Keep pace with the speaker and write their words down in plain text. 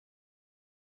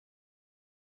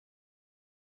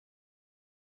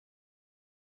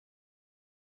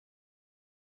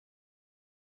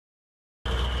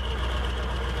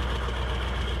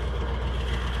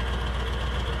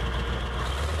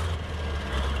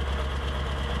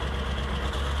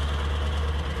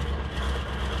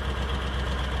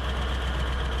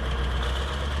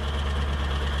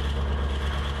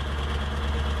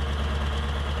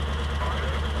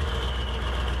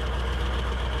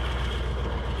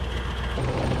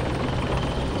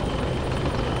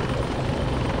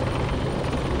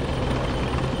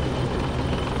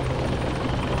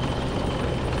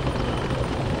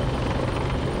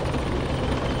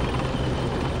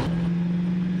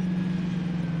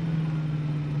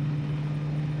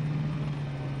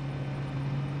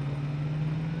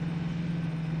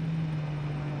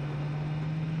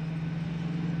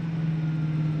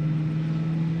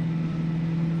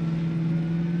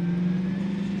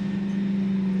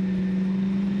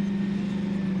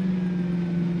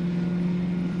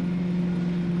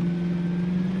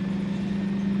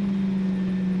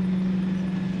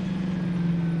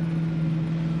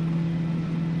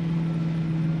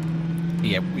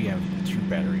Yeah, we have 2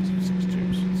 batteries of 6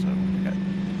 tubes, so we got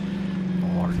a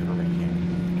larger array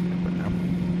can put now.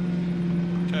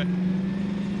 Okay.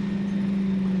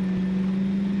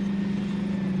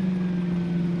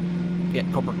 Yeah,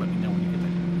 Cobra, let me know when you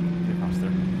get across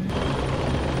there.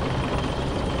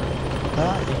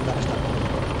 Yeah, that's not.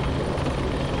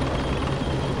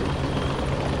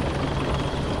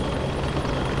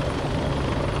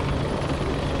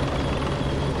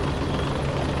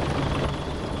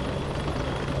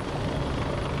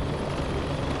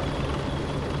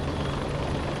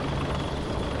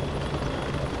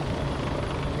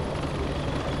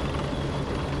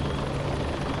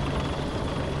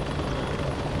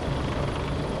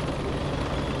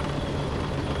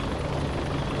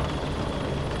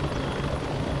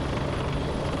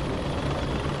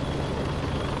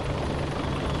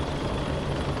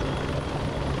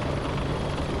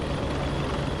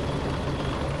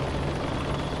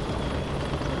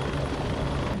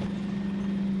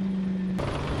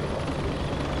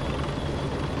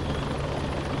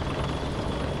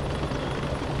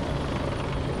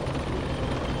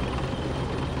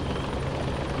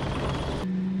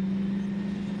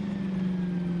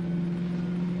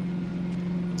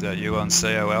 Is that you on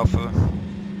CO Alpha?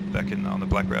 Back in on the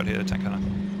black route here, Tankana?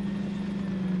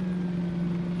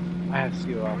 I have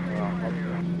CO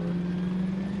Alpha.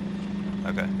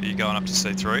 Okay, are you going up to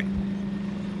C3?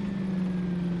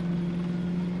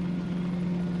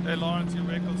 Hey Lawrence, your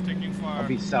vehicle's taking fire. I'll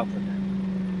be south of him.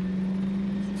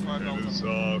 It is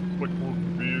a quick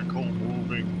moving vehicle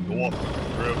moving north of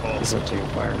the river. He's not taking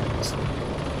fire.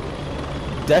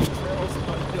 Death trails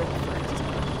on hill 3.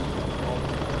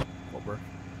 Cobra.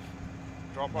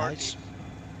 Drop Nice.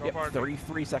 Yep,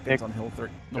 33 seconds on hill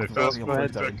 30. No, Okay, sorry, first hill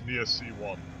contact 37. near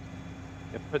C1.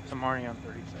 Yeah, put some Arnie on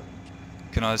 37.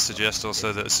 Can I suggest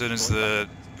also that as soon as the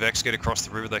Vex get across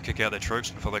the river, they kick out their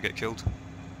troops before they get killed?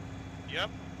 Yep.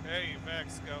 Hey,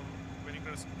 Vex, go. When you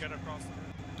gonna get across the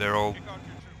river? They're all... Kick out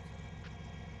your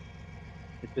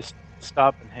troops. Just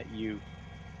stop and hit you.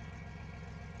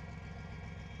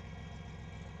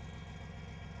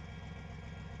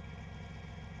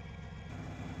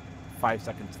 Five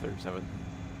seconds, 37.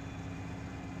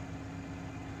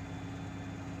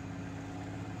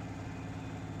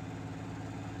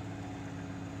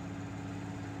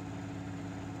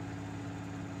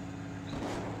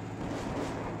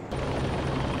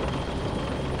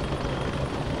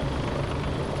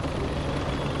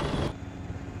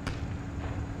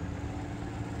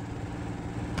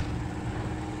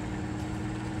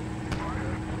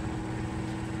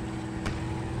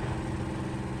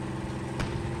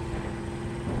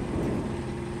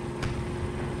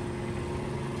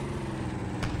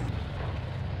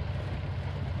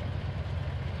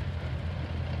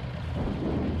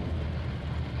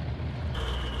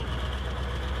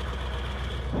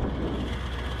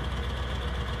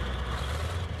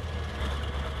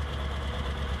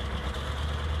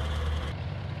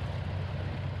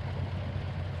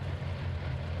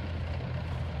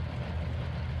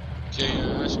 Okay,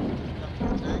 I should be moving up to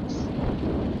the tanks.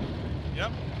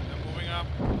 Yep, they're moving up.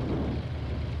 I'm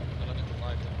gonna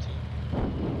provide them too.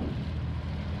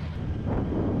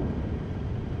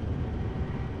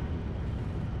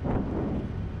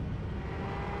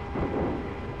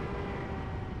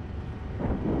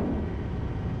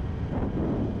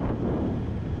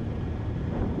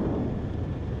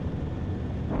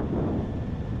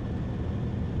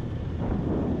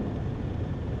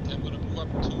 Okay, I'm gonna move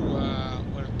up to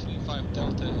where 25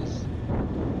 Delta is.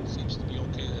 Seems to be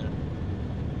okay there.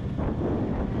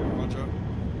 Roger.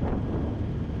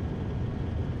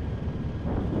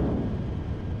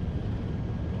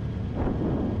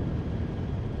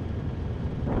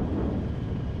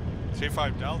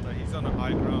 C5 Delta, he's on a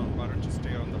high ground. Why don't you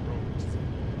stay on the road?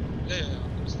 Yeah,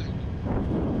 I'm gonna stay.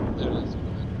 There it is.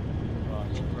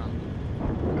 Low ground.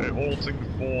 Okay, halting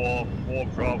for 4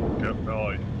 Bravo, get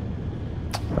 9.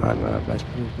 I'm about to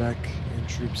move back in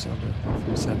troops on the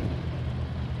 47.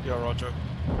 Yeah, Roger.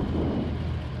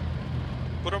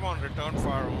 Put them on return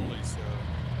fire only, so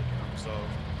they can observe.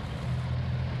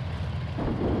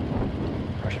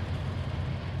 Roger.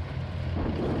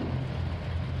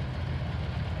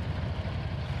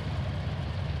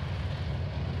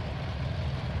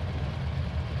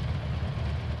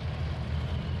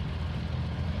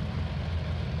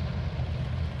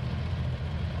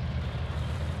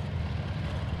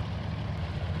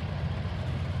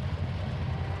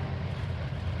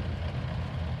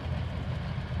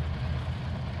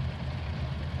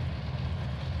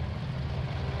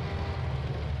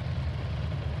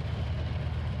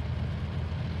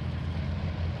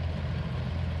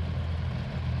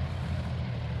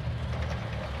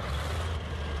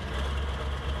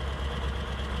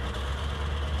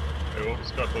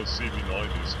 Whoever's got those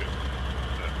CV90s getting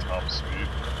at top speed.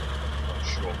 Not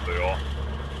sure if they are.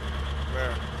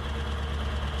 Where?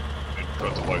 In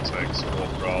front of white tanks, 4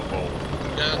 Bravo,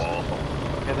 and Yeah. 4 Alpha.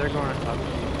 Yeah, they're going on top of you.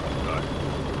 Okay.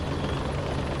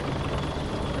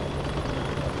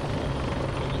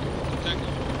 Thank you.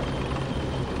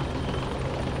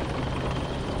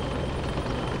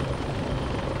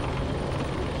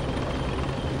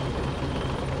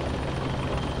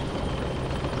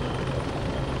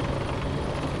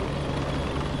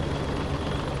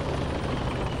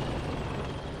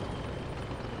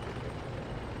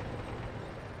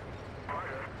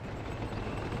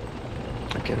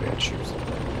 Okay, we got troops.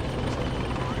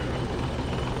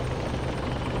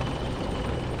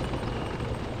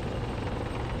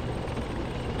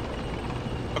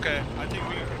 Okay, I think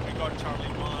we got Charlie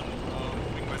 1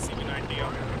 moving my CV90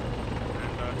 up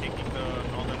and taking the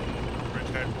northern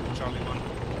bridgehead, Charlie 1.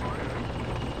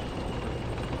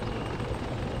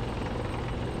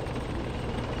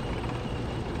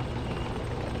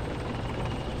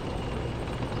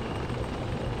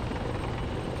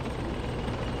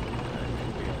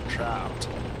 Trapped.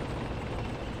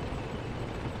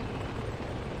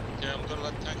 Yeah, I'm gonna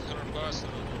let tank hunter pass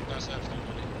and I'm gonna pass after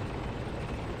everybody.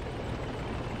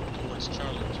 Towards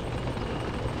Charlie 2.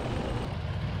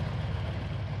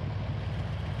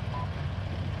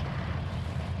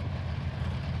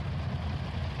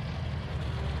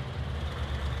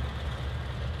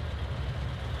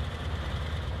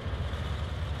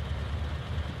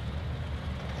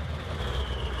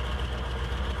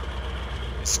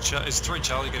 Is 3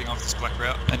 Charlie getting off this black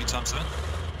route anytime soon?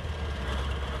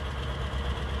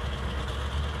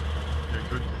 Yeah,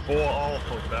 could 4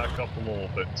 Alpha back up a little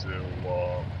bit to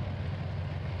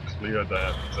clear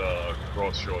that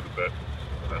crossroad a bit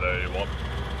at A1?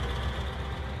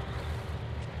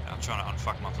 I'm trying to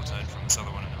unfuck my platoon from this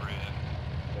other one in the rear.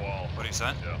 4 Alpha. What are you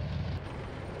saying? Yeah.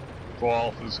 4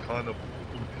 Alpha's kind of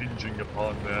impinging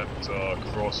upon that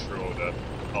crossroad at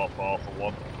Alpha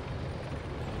 1.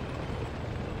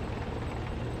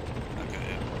 Okay,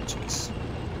 yeah, jeez.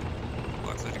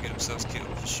 Likely to get themselves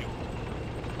killed for sure.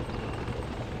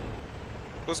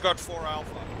 Who's got 4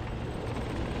 Alpha?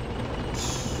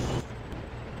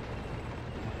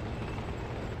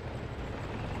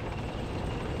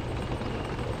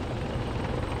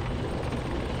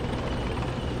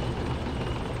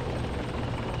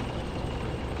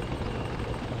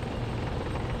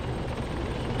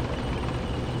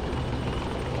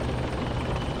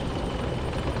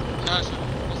 Cash,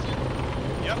 what's it?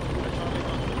 Yep, Charlie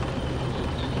 1.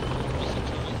 What's it,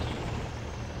 Charlie 2?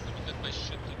 Let me get my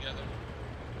shit together.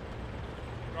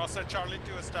 Cross at Charlie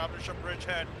 2, establish a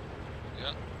bridgehead.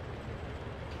 Yeah.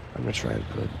 I'm gonna try to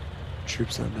put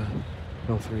troops on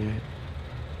Hill 38.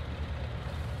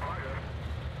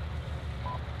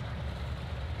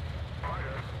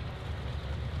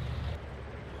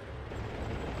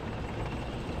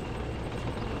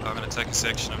 I'm going to take a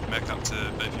section of mech up to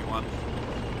BP1.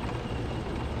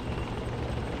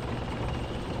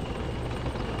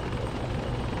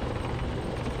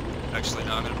 Actually,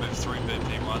 no, I'm going to move through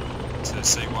BP1 to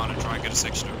C1 and try and get a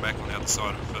section of mech on the other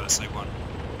side of C1.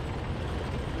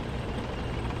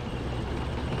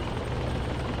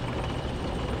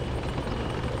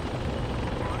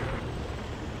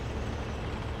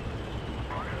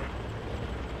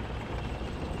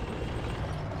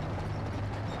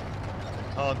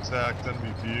 Contact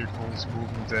enemy vehicles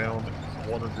moving down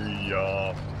one of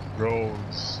the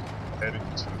roads heading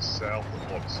to the south,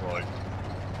 it looks like.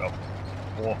 About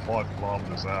 4 or 5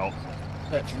 kilometers out.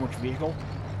 That's from which vehicle?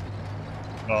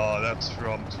 That's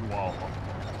from 2 Alpha.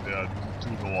 Yeah, 2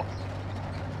 north.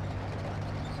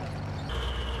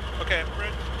 Okay,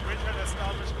 bridgehead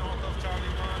established north of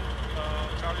Charlie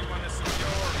 1. Charlie 1 is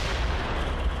secure.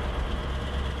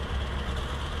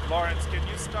 Lawrence, can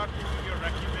you start moving your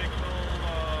recce vehicle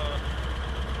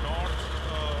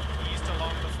east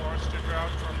along the forested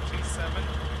route from 37? I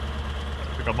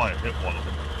think I might have hit one of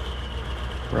them.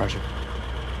 Roger.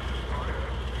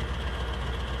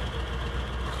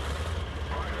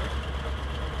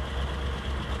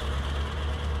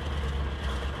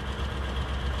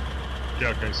 Yeah,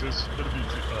 okay, so there's gonna be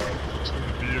 2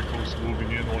 vehicles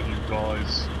moving in on you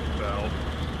guys about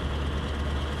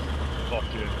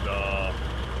fucking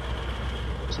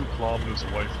 2 kilometers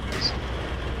away from this.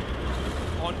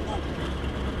 On who?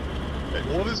 Hey,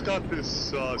 Warner's got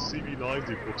this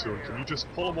CV90 platoon. Can you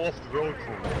just pull him off the road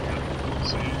for a moment?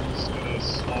 See, he's gonna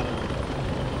slow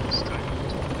this tank.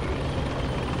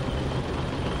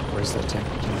 Where's that tank?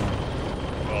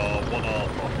 1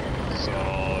 Alpha. It's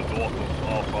north of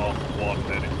Alpha 1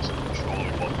 heading to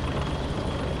Charlie 1.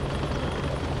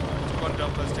 1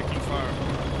 Delta is taking fire.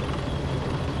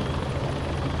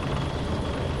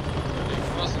 They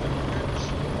crossing the bridge.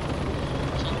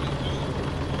 Charlie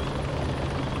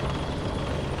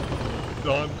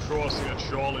 2. I'm crossing at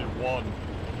Charlie 1.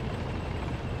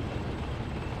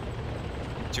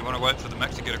 Do you want to wait for the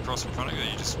mech to get across in front of you?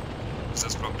 You just, because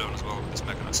that's what I'm doing as well with this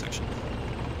mechanized section.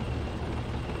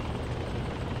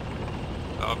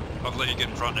 I've let you get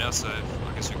in front now, so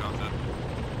I guess you're going for it.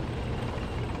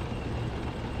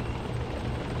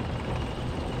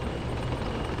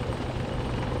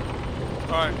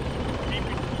 Alright,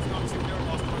 BP2 is not secure,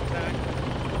 lost contact.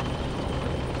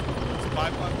 It's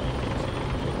bypass BP2,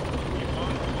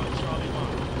 BP1, Charlie 1.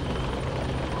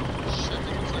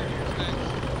 Shipping inside your tanks.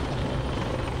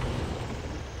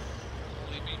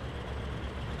 Leave me.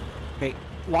 Okay,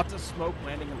 lots of smoke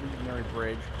landing at Legionary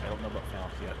Bridge. I don't know about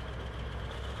Phalanx yet.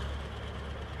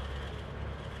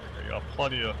 I got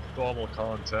plenty of thermal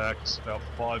contacts about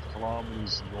 5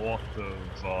 kilometers north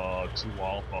of 2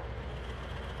 Alpha.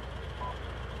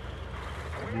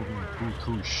 Moving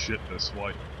buku shit this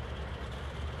way.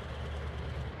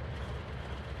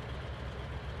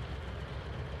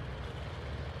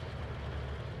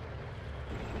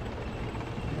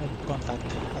 Contact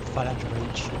at Phalanx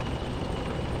Bridge.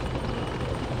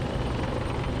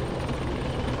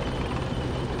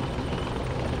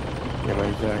 Yeah,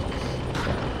 my deck.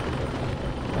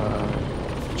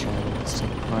 Channel's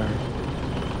taking fire.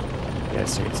 Yeah,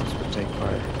 Saints will take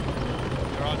fire.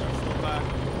 Roger, fall back.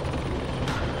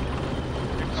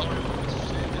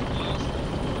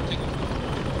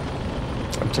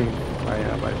 I'm taking my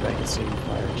deck is taking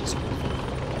fire just over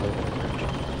the bridge.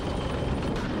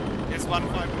 It's 1-5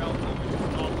 Delta, which is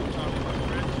north of Charlie 1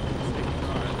 Bridge. It's taking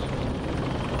fire.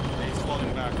 He's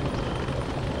falling back.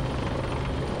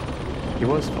 He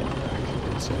was falling back.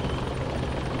 So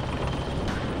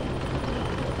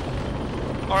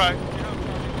Alright, you have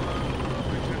Charlie 1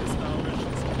 Bridge established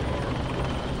and secure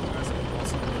as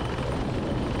possible.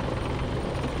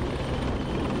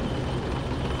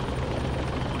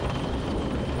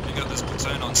 You got this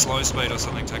platoon on slow speed or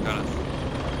something, Takana?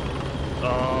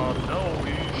 No,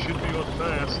 he should be on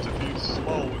fast. If he's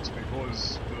slow, it's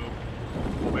because the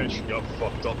formation got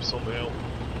fucked up somehow.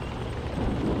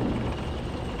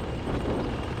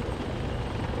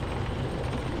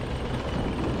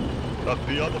 Got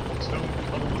the other platoon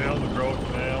coming down the road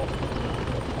now.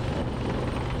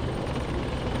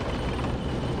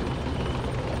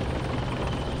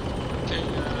 Okay,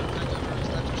 Tangover, is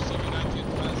that your CV-90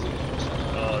 advancing?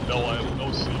 No, I have no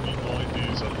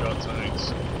CV-90s. I've got tanks.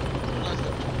 Advance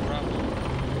them to Bravo.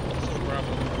 For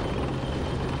Bravo.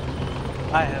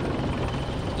 I have it.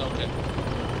 Okay.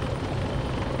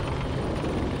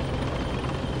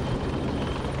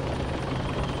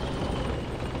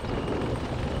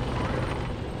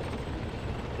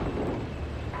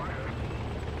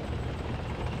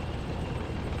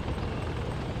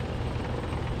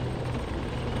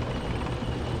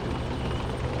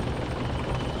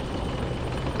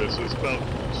 So it's about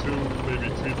 2, maybe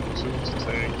 3 platoons of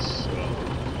tanks.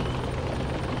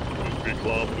 3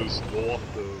 kilometers north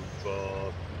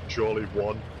of Charlie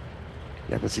 1.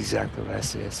 yeah, that's exactly what I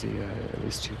see. I see at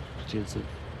least 2 platoons of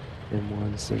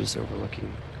M1s. They're just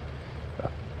overlooking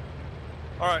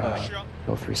Alright, Hill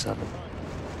Sean. 37.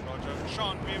 Roger.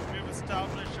 Sean, we've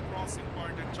established a crossing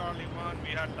point at Charlie 1. We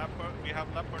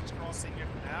have leopards crossing it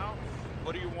now.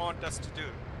 What do you want us to do?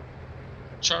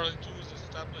 Charlie 2 is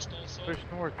established also. Push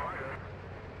north.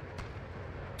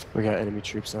 We got enemy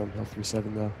troops on Hill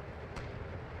 37 though.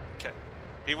 Okay.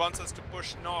 He wants us to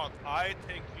push north. I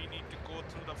think we need to go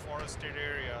through the forested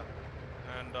area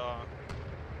and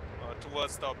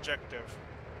towards the objective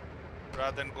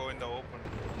rather than go in the open.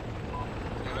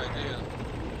 Good idea.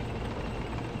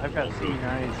 I've got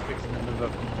CV-90s fixing to move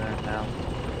up from there now.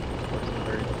 Towards the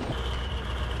bridge.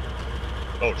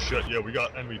 Oh shit, yeah, we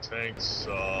got enemy tanks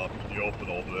in the open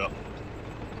over there.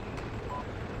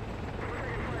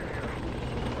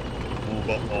 Move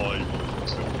up my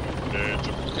platoon, engage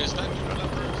them. Okay, is that your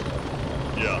leopard?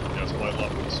 Yeah, yes, my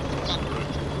leopards. That's Fuck.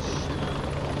 great.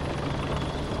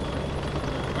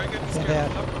 Why get Yeah, scared they of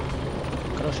are leopards?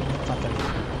 crossing infantry.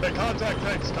 Hey, contact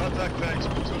tanks,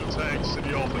 platoon of tanks in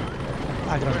the open.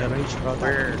 Across the bridge, Where?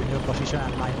 rotate between your position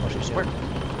and my position.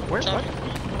 Where? Charlie. What?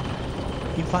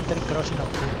 Infantry crossing up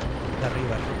to the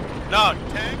river. No,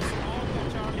 tanks on the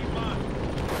Charlie 1.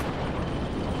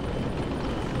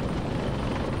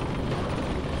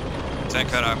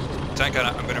 Tankana,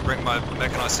 I'm going to bring my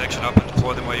mechanized section up and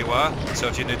deploy them where you are. So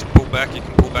if you need to pull back, you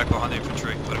can pull back behind the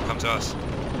infantry. Let them come to us.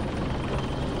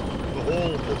 The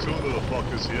whole platoon of the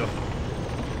fuckers here.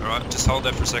 Alright, just hold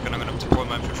there for a second. I'm going to deploy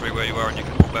my infantry where you are and you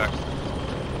can pull back.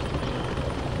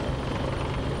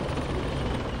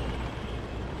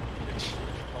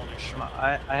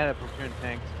 I had a platoon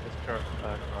tanks just cross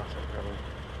Charlie.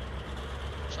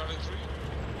 Charlie 3?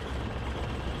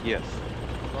 Yes.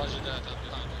 Roger that, I'm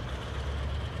behind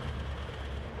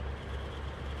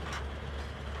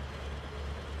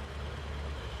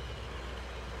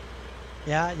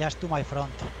you. Yeah, just to my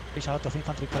front. There's a lot of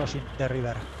infantry crossing the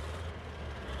river.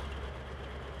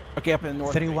 Okay, up in the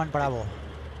north. 3-1 Bravo.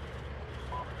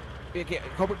 Okay,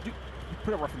 Cobra,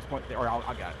 put a reference point there, or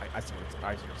I got it. I see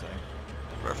what you're saying.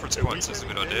 Reference Yeah, we points is a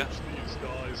can good idea. engage these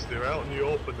guys. They're out in the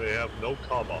open. They have no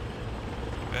cover.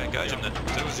 Yeah, engage them then. Do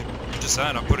as you're just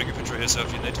saying, I'm putting infantry here, so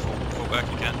if you need to fall back,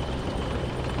 you can.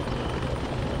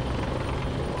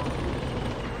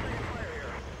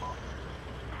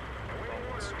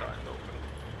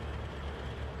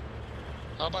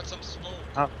 How about some smoke?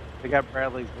 Oh, they got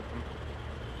Bradleys with them.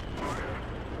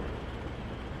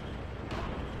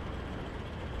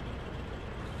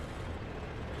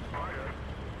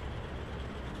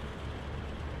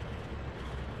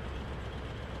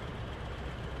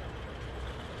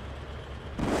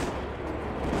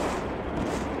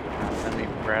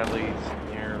 Bradley's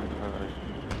near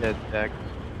dead deck,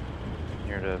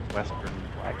 near the western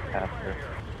black path there.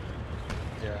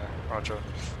 Yeah, roger.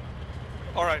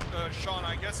 Alright, Sean,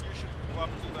 I guess you should go up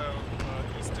to the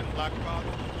eastern black path,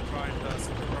 try and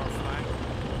secure our flank.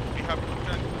 We have two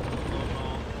tank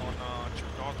on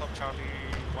north of Charlie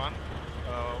 1.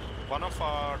 One of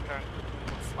our tank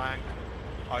would flank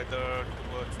either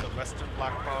towards the western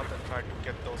black path and try to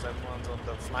get those M1s on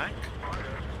the flank.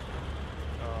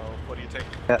 What do you think?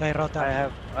 Okay,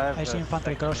 Rota. I I see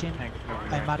infantry crossing.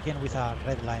 I'm marking with a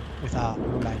red line, with a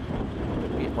blue line.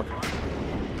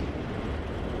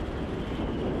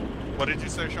 What did you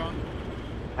say, Sean?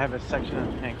 I have a section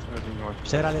of tanks moving north.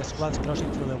 Several squads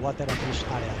crossing through the water on this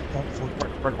area, on foot.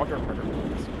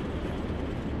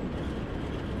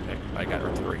 Okay, I got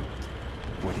her 3.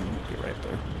 What do you get right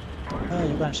there?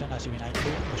 You can send us in 90.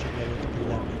 We should be able to do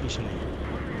them easily.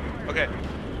 Okay,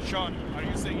 Sean, are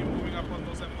you saying you're moving up on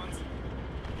those M1s?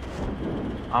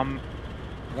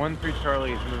 1-3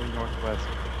 Charlie is moving northwest.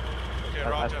 Okay, I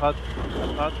roger. thought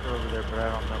they're over there, but I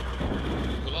don't know.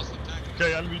 We lost the tank.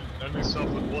 Okay, enemy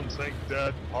suffered 1 tank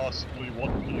dead, possibly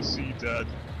 1 PC dead.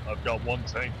 I've got 1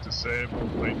 tank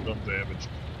disabled, main gun damage.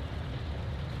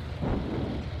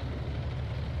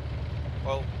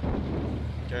 Well,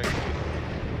 okay.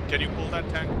 Can you pull that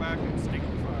tank back and stick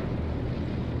on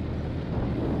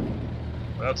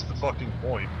fire? That's the fucking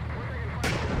point.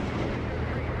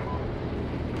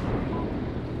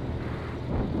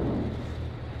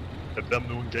 Get them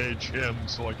to engage him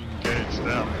so I can engage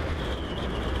them.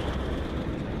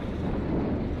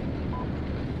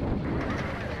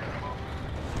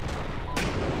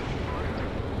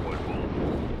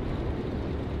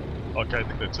 Okay, I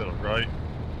think that's it, right?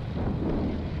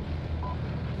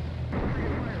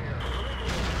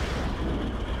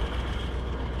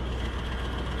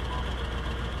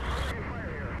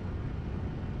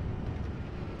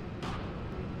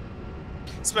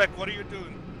 Spec, what are you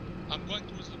doing? I'm going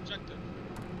towards the objective.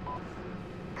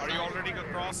 Are you already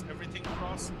across? Everything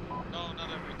across? No, not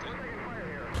everything.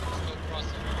 Still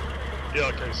crossing.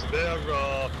 Yeah, okay, so they're,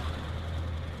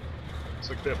 it's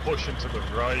like they're pushing to the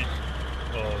right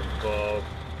of,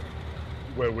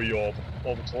 where we are,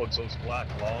 over towards those black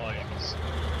lines.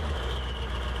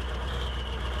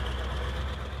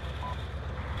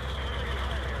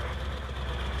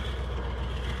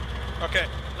 Okay,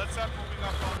 let's start moving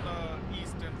up on the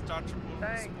east and start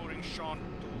supporting Sean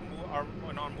to move our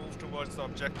move towards the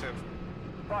objective.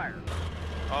 Fire.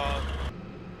 I'm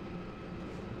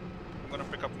gonna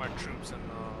pick up my troops and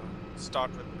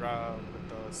start with the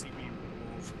CB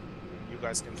move. You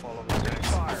guys can follow the tanks.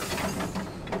 Fire.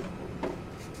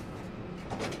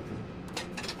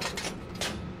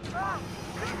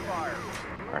 Fire.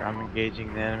 Alright, I'm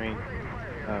engaging the enemy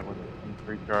with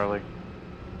 3 Charlie.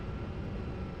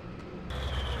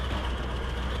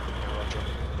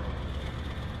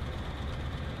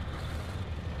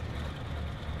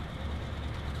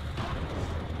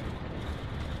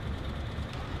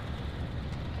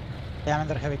 I am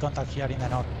under heavy contact here in the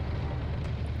north.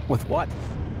 With what?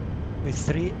 With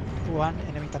 3-1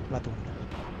 enemy tank platoon.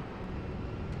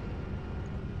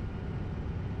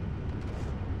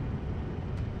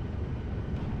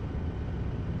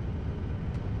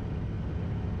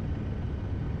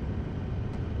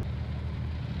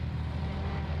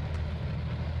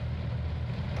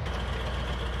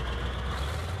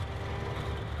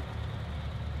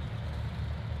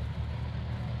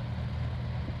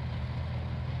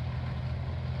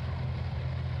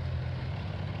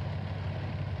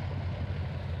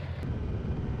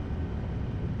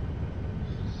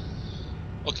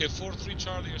 Okay, 4-3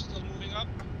 Charlie, you're still moving up?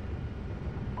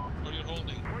 Or you're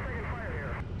holding?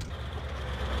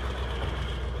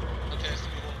 Okay, I see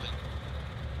you holding.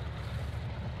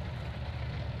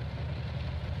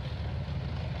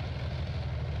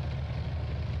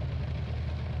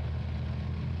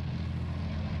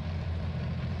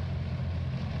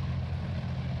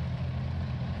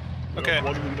 Okay.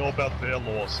 What do we know about their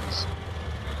losses?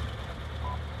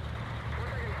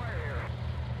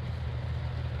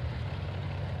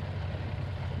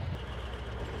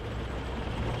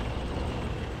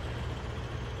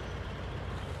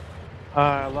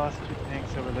 I lost 2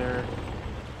 tanks over there.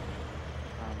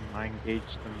 I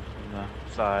engaged them from the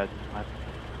side. I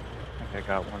think I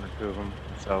got 1 or 2 of them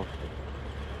myself.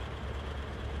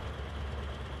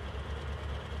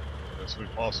 Yes, we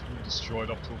possibly destroyed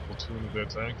up to a platoon of their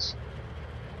tanks.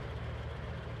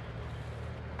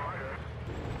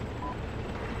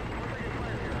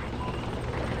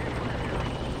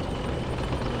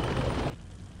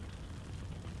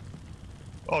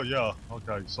 Oh yeah,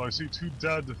 okay, so I see 2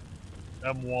 dead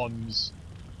M1s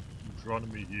in front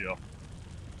of me here. I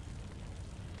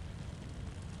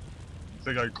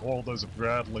think I called as a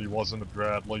Bradley, wasn't a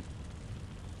Bradley.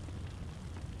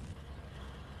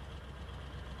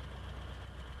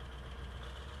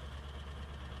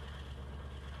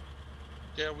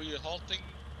 Okay, are we halting,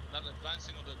 not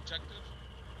advancing on the objective?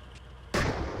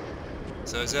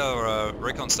 So is our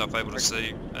recon stuff able to see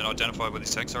and identify where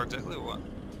these tanks are exactly, or what?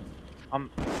 I'm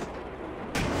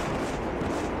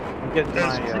getting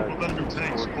There's my a group of enemy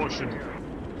tanks pushing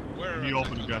Where in the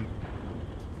open again.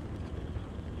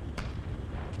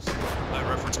 No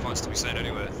reference points to be seen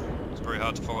anywhere. It's very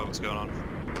hard to follow what's going on.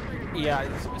 Yeah,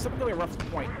 it's something really a reference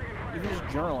point. Even just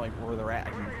generally where they're at, I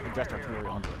can adjust artillery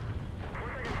onto it.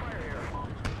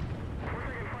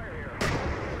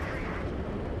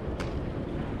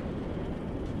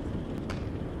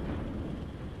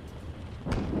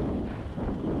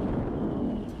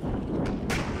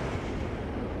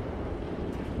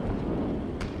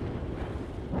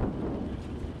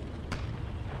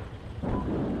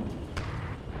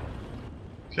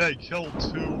 Okay, killed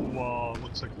 2,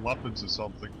 looks like leopards or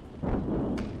something.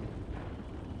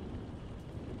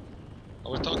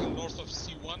 Are we talking north of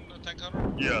C1, tank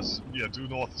hunter? Yes, yeah, due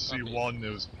north of C1,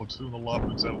 there was a platoon of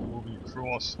leopards that were moving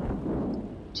across.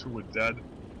 2 were dead.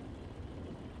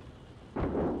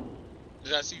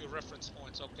 Did I see your reference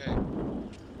points? Okay.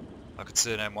 I could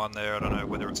see an M1 there, I don't know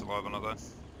whether it's alive or not though.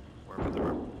 Where about the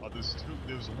room?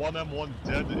 There's 1 M1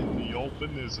 dead in the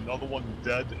open, there's another one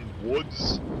dead in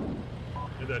woods.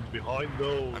 And then behind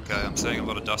those... Okay, I'm seeing a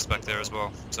lot of dust back there as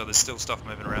well. So there's still stuff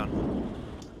moving around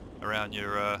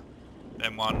your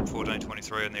M1,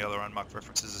 1423 and the other unmarked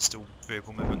references. There's still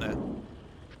vehicle movement there.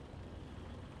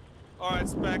 Alright,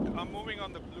 Spec, I'm moving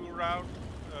on the blue route.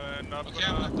 And I'm Okay,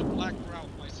 I'm gonna... at the black route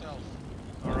myself.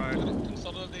 Alright.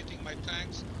 Consolidating my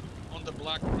tanks on the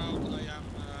black route. I am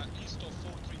east of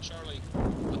 4-3 Charlie.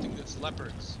 I think it's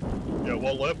leopards. Yeah,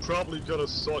 well, they're probably gonna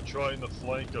start trying to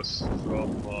flank us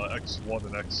from X1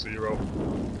 and X0.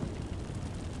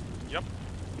 Yep.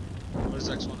 Where's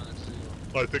X1 and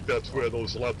X0? I think that's where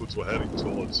those leopards were heading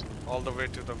towards. All the way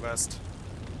to the west.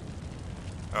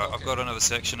 Alright, I've got another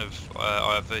section of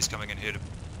IFVs coming in here to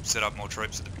set up more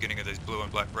troops at the beginning of these blue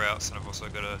and black routes, and I've also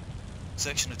got a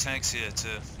section of tanks here to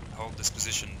hold this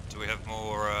position. Do we have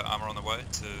more armour on the way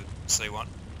to C1?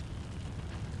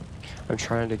 I'm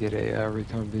trying to get a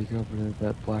recon vehicle over to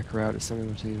that black route. Is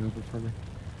someone to take it over for me?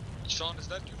 Sean, is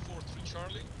that you 4-3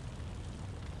 Charlie?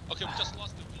 Okay, we just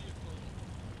lost the vehicle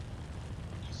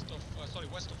east of, sorry,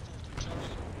 west of 4-3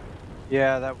 Charlie.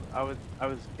 Yeah, that I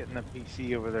was getting a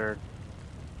PC over there.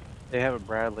 They have a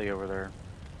Bradley over there.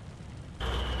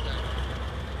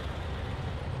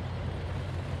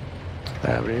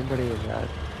 Would anybody in that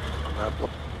on that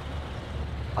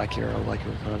black arrow like a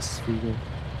reconnaissance vehicle?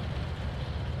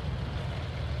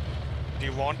 Do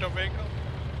you want a vehicle?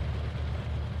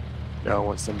 No, I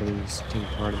want somebody who's taking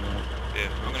part in that. Yeah,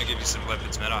 I'm gonna give you some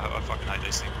leopards, man. I fucking hate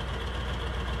these things.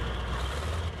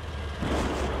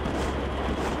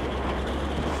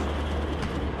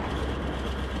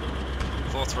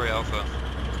 Alpha.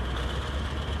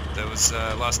 There was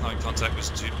last known contact was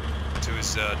to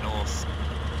his north.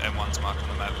 M1's marked on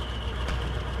the map.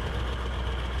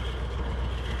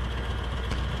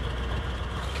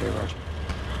 Okay, Roger.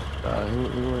 Who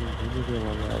would be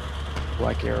on that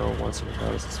black arrow wants a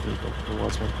reconnaissance vehicle? Who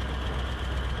wants one?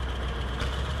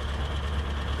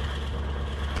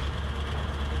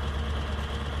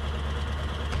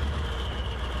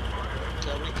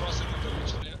 Okay, are we crossing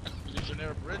the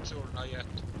Legionnaire Bridge or not yet?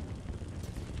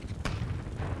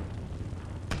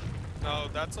 No,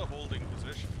 that's a holding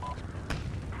position.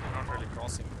 really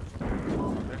crossing.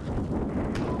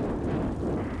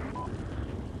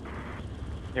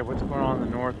 Yeah, what's going on in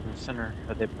the north and the center?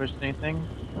 Have they pushed anything?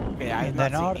 Okay, I have In the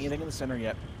not seen north? anything in the center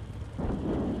yet.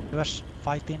 He was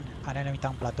fighting an enemy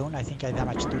tank platoon. I think I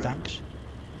damaged 2 tanks.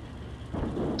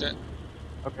 Okay.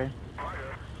 Okay.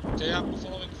 Okay, I'm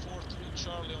following 4-3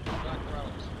 Charlie on the black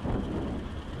route.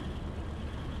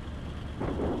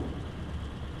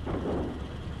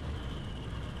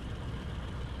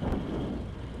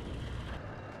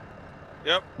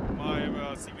 Yep, my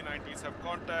CV90s have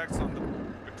contacts on the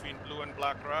between blue and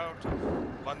black route.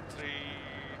 1-3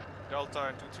 Delta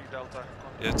and 2-3 Delta have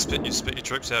contacts. Yeah, spit your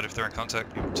troops out if they're in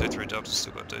contact. Your 2-3 Delta's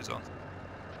still got dudes on.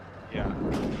 Yeah,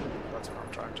 that's what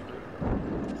I'm trying to do.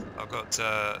 I've got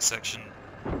a section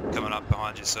coming up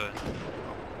behind you, so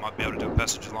I might be able to do a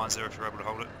passenger lines there if you're able to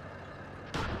hold it.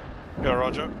 Yeah,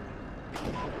 roger.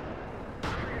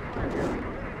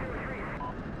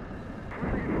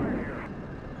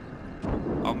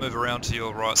 I'll move around to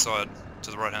your right side,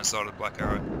 to the right hand side of the black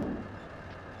arrow.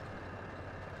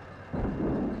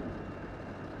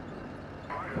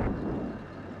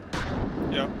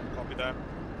 Yeah, copy that.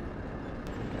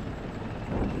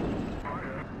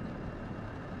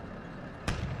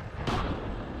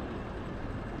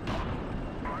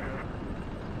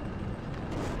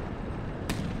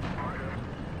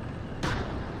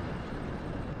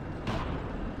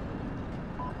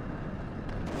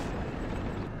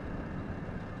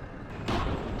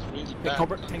 Really Okay, bad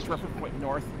Cobra, country. tanks reference point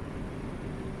north.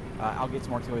 I'll get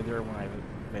some artillery there when I'm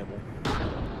available.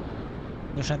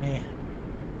 You send me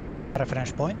a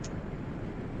reference point.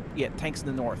 Yeah, tanks in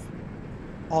the north.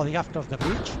 Oh, the after of the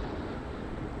bridge?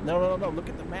 No, look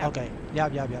at the map. Okay, yeah.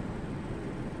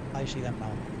 I see them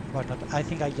now. Was not, I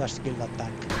think I just killed that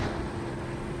tank.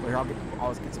 Well, here,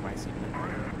 I'll get some IC.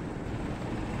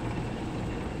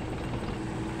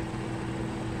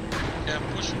 Okay, I'm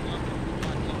pushing up on the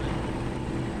black line.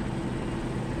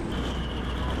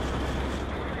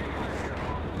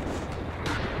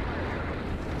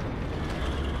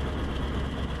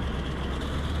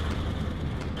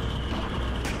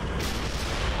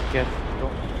 Yes,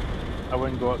 don't. I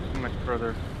wouldn't go up too much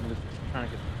further. I'm just trying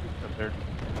to get the troops up there.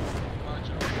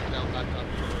 Roger. Down, back up.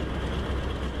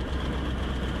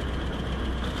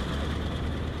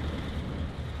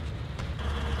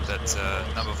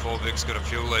 That number 4 Vic's got a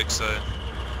fuel leak, so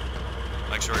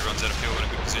make sure he runs out of fuel in a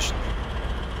good position.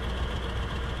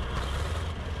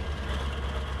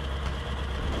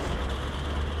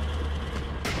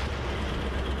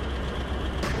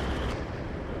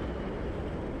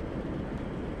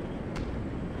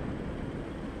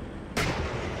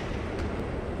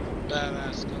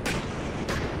 Badass country.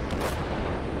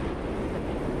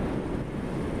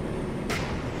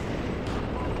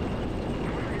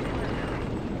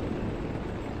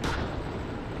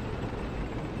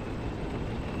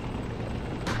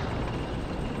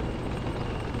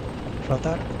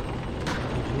 Rotor,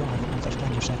 if you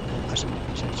understand, you send as a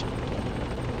message.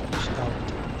 Scout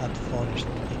that forest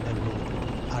in the blue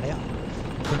area.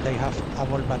 Then they have a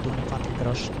whole platoon infantry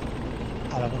cross.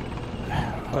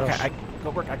 Okay,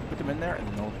 Cobra, I can put them in there, and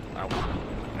then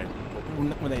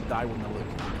when they die, we'll know they're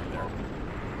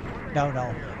there.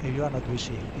 No, if you are not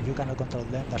busy, if you cannot control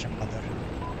them, doesn't matter.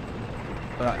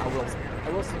 But I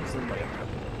will send somebody up there.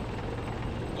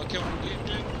 Okay, we're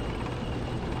engaging.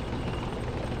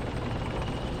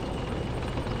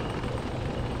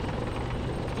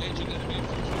 Engaging enemy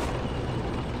infantry.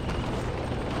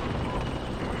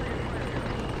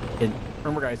 And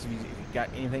remember, guys, if you got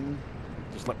anything,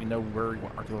 just let me know where you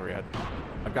want artillery at.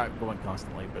 I've got it going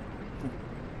constantly, but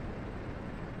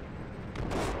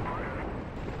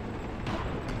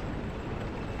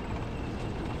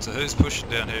So who's pushing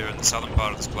down here in the southern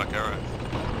part of this black arrow?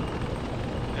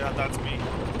 Yeah, that's me.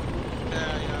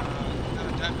 Yeah, got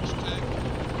a damaged tank.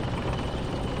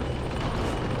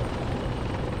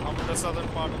 I'm in the southern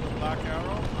part of the black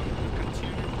arrow. I'm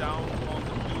continuing down on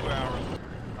the blue arrow.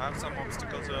 I have some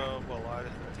obstacles. Well, I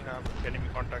think I have enemy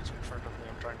contacts in front of me.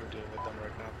 I'm trying to deal with them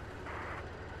right now.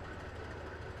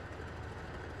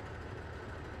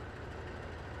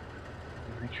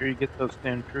 Make sure you get those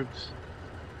stand troops.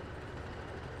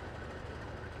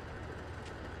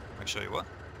 Make sure you what?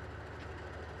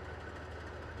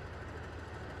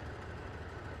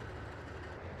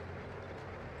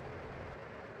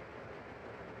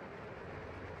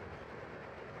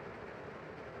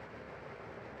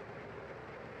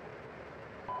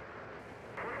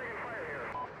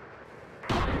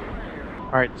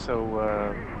 Alright, so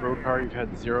road car, you've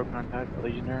had 0 contact,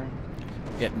 Legionary.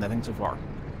 yeah, nothing so far.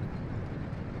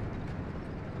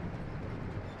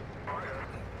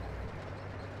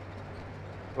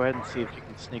 Go ahead and see if you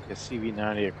can sneak a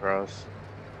CV-90 across.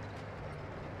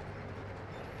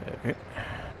 Okay.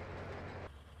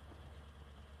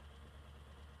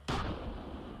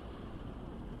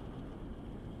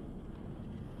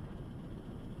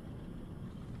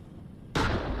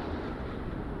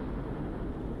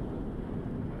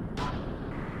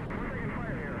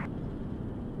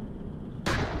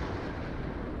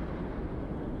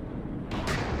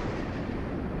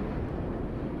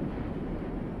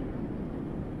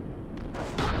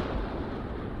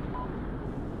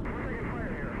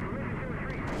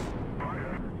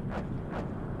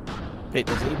 Hey,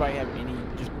 does anybody have any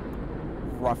just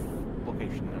rough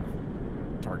location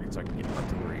of targets I can get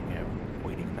artillery and have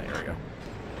waiting in that area?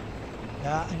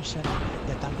 Yeah, I'm sending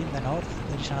the tank in the north.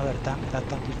 There is another tank. That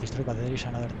tank is destroyed, but there is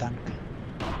another tank.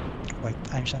 Wait,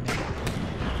 I'm sending.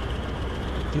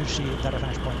 Do you see the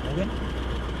reference point moving?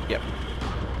 Yep.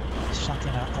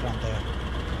 Something around there.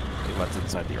 Okay, well, that's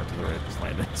inside the artillery that just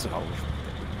landed, so I'll do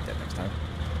that next time.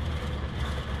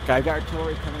 Okay, I've got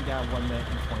artillery coming down 1 minute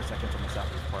and 20 seconds on the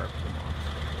southeast part of the box.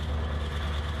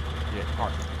 Yeah,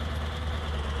 hard.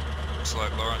 Looks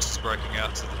like Lawrence is breaking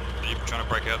out to the... Are you trying to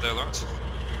break out there, Lawrence?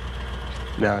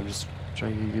 No, I'm just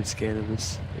trying to get a good scan of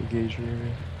this engagement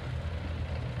area.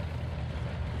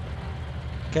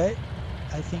 Okay,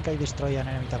 I think I destroyed an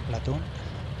enemy tank platoon.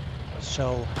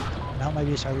 So now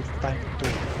maybe it's a good time to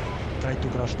try to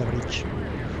cross the bridge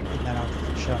in the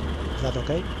north. Sean, is that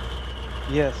okay?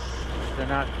 Yes, if they're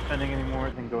not defending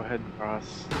anymore, then go ahead and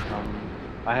cross.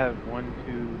 I have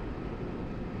 1-2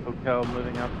 hotel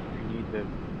moving up. If you need to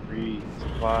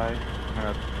resupply, kind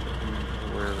of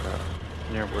where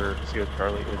near where CO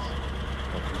Charlie is.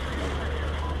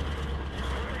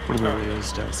 What about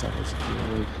is down south as if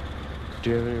you would? Do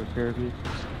you have any repair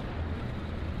vehicles?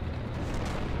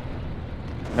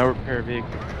 No repair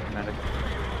vehicles. Medic.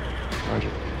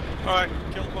 Roger. Alright,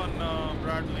 kill one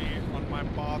Bradley on my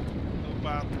path. No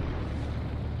path.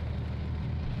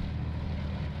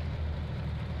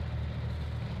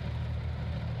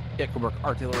 Yeah, Kubrick,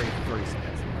 artillery 30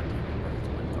 seconds.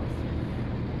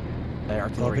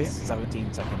 Artillery Copy.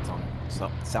 17 seconds on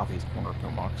southeast corner of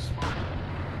Pillbox.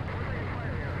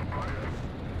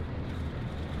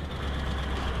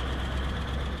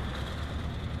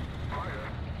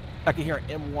 I can hear an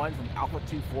M1 from Alpha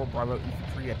 24 Bravo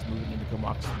Infantry that's moving into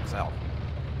Pillbox south.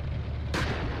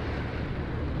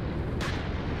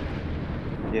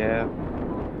 Yeah.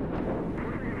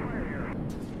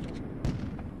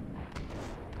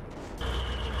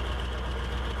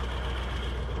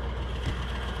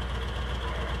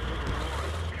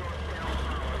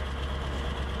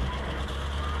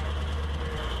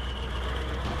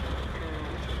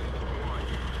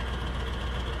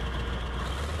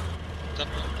 Got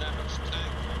one damaged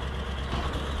tank.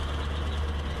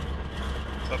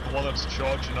 Is that the one that's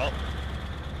charging up?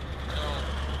 No,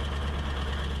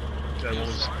 Okay, well,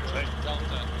 there's a tank. down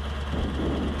that.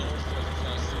 North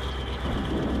of city.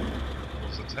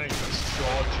 There's a tank that's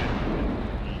charging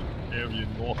in the area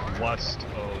northwest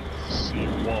of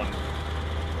C1.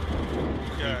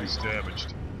 Yeah, He was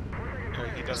damaged.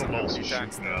 he doesn't Someone have else any is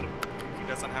tanks. shooting at him. He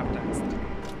doesn't have tanks.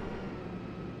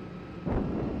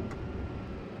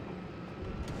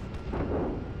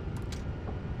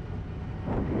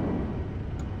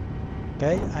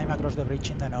 Okay, I'm across the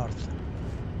bridge in the north.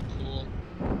 Cool.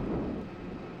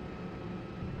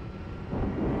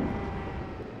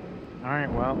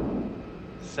 Alright, well,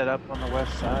 set up on the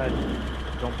west side.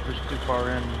 Don't push too far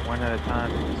in, one at a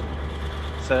time.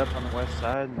 Just set up on the west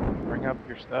side and bring up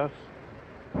your stuff.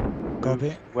 Copy.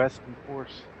 Move west in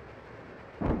force.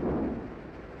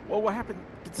 Well, what happened?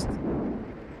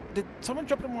 Did someone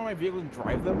jump in one of my vehicles and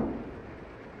drive them?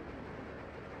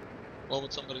 Why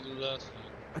would somebody do that?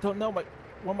 I don't know. One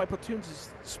of my platoons is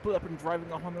split up and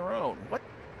driving off on their own. What?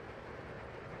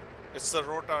 It's the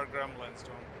rotor gremlins,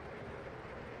 Tom.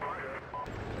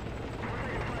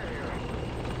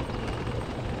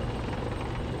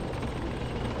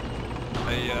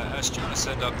 Hey, Ash, do you want to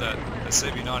send up that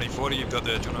CV9040 you've got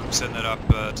there? Do you want to send that up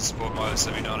to support my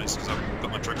CV90s? Because I've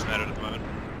got my troops mounted at the moment.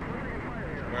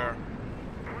 Where?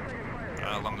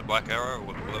 Along the black arrow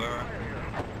or the blue arrow?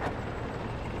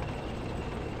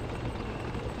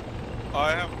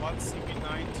 I have one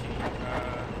CV90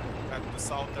 at the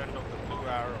south end of the blue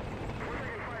arrow.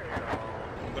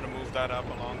 I'm gonna move that up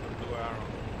along the blue arrow.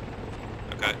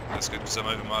 Okay, that's good because I'm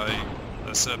over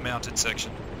this mounted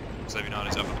section.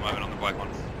 CV90's up at the moment on the black one.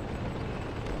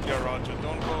 Yeah, Roger.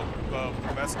 Don't go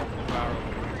west of blue arrow,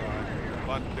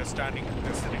 but they're sitting in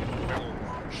the middle,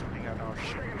 shooting at our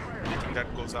ship. Anything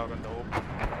that goes out in the open.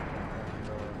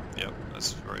 Yep,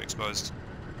 that's very exposed.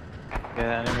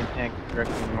 Yeah, enemy tank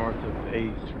directly north of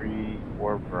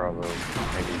A34 Bravo.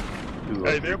 Maybe 2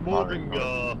 Hey, or they're 3 kilometers moving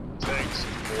north. tanks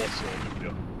and force over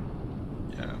here.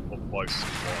 Yeah. Of my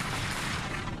supply.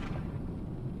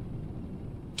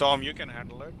 Tom, you can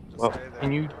handle it. Just Well, stay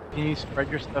there. can you spread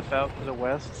your stuff out to the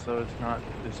west so it's not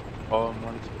just all in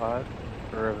one spot,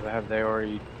 or have they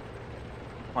already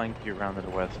flanked you around to the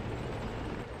west?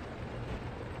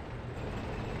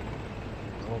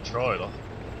 I'll try it.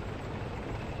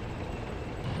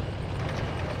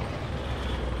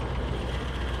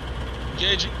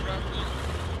 Engaging Bradley.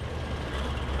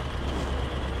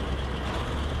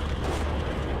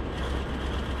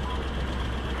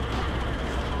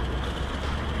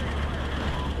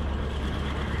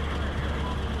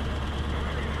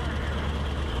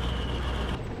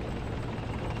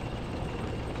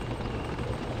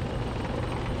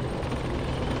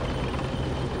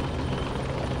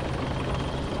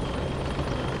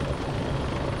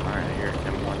 Alright, you're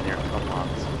M1 near Comox.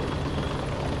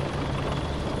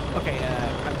 Okay,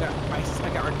 I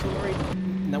got artillery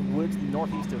in the woods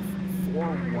northeast of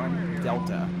 4-1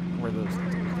 Delta, where those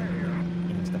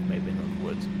stuff may have been in the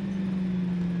woods.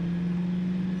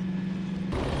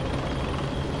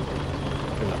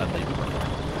 There's a lake right there.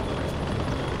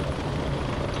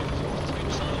 Okay, 4-3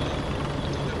 Charlie. I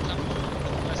think they're coming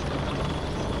from the west. They're coming from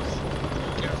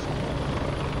the careful.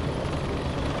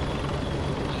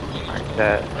 Alright, the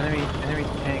enemy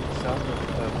tank south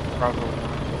of Bravo 1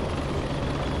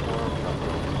 or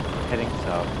Bravo heading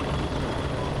south.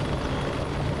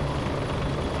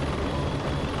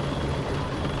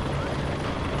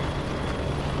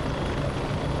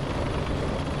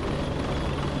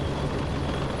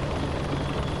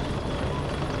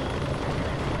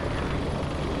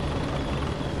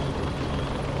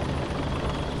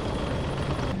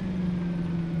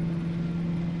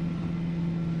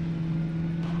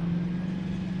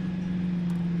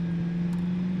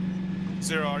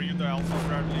 Zero, are you the Alpha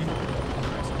Bradley?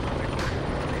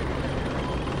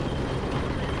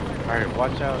 Alright,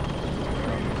 watch out.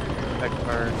 That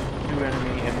are 2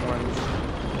 enemy M1s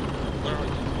Where are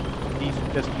you? east,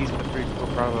 just east of 34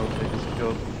 Bravo. They just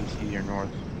killed DC here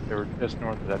north. They were just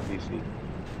north of that DC.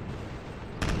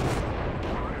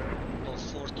 Oh,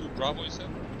 4-2 Bravo, you said?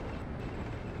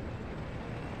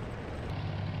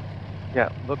 Yeah,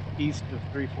 look east of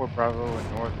 34 Bravo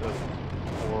and north of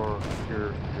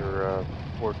your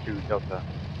 4-2 Delta.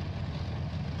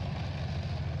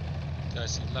 Yeah, I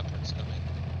see leopards coming.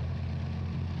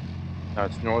 No,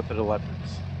 it's north of the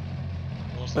Leopards.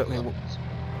 North Wait, of wait, leopards.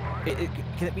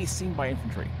 Can it be seen by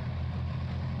infantry?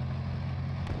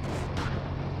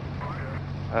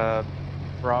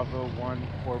 Bravo 1,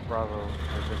 4 Bravo, or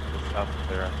just to the south of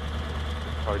there.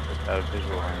 Probably just out of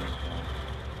visual range.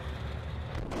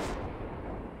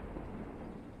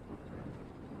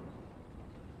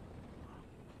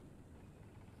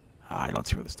 I don't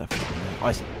see where the stuff is. Oh,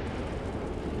 I see.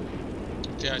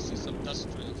 Yeah, I see some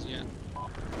dust trails, yeah.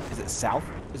 Is it south?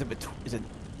 Is it is it?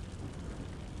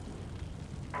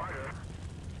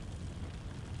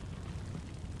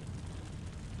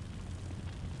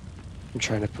 I'm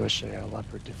trying to push a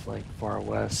leopard to flank far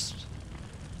west,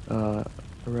 around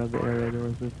the area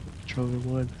north of Charlie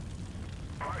 1.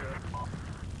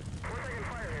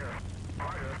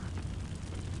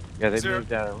 Yeah, they Zero.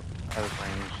 moved out of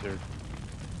range. They're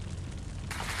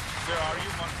Zero, are you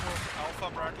 1-4 Alpha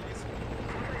Bradleys?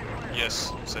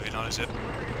 Yes, 79 is it.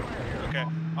 Okay,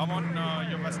 I'm on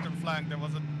your western flank. There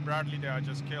was a Bradley there I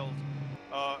just killed.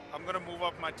 I'm gonna move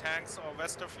up my tanks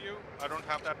west of you. I don't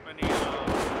have that many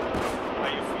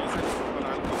IUVs in, but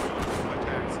I'll cover you with my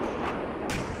tanks.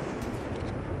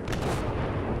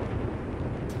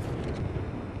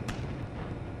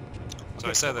 So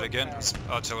I say that again, this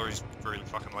artillery's really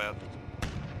fucking loud.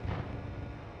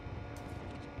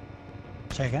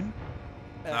 Say again?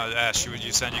 No, Ash, you were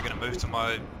saying you're going to move to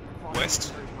my west?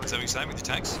 Is that what you're saying with your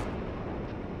tanks?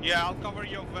 Yeah, I'll cover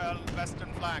your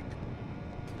western flank.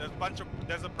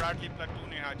 There's a Bradley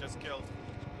platoon here I just killed.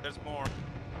 There's more.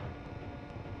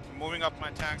 I'm moving up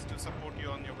my tanks to support you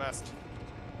on your west.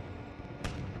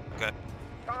 Okay.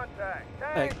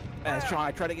 Sean,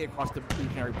 I tried to get across the Blue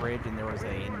Canary Bridge, and there was a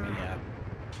enemy.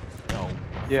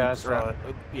 yeah, I saw it.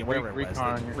 Yeah, whatever it was.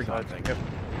 Recon on your Recon side. thing. Yep.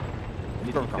 I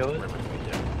need Go to cross kill the it? river.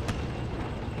 Yeah.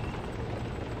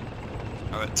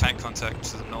 Alright, tank contact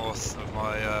to the north of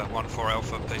my 1-4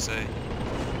 Alpha PC.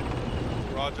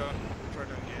 Roger. Try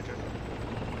to engage it.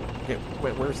 Okay,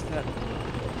 wait, where's that?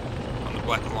 On the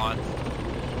black line.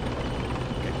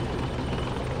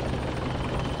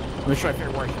 I'm just trying to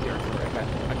figure where I should be artillery. I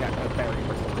got a battery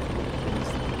artillery.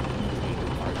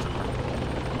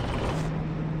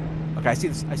 Okay, I see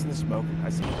this. I see the smoke. I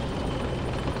see.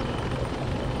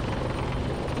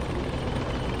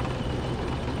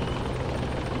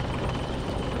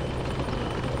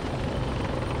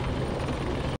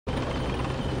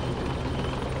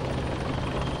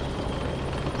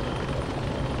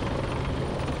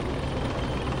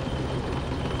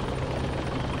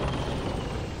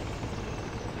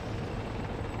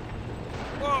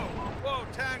 Whoa,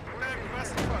 tank,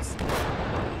 west of us.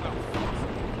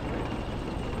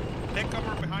 Take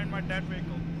cover behind my dead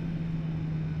vehicle.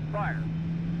 Fire.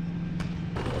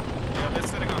 Yeah, they're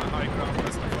sitting on a high ground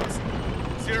west of us.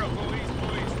 Zero, go east.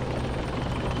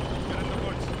 Get in the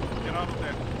woods. Get out of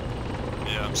there.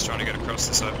 Yeah, I'm just trying to get across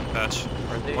this open patch.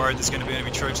 Worried there's going to be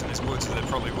enemy troops in these woods, and there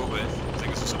probably will be. I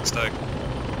think it's just a mistake.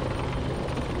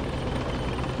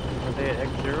 Are they at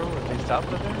X0? Are they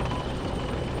south of there?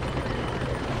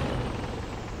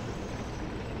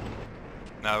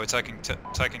 No, we're taking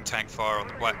tank fire on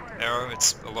the black arrow.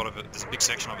 It's a lot of it. There's a big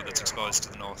section of it that's exposed to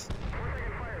the north.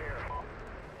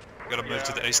 We've got to move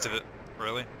to the east of it,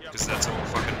 really, because that's all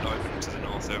fucking open to the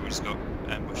north there. We just got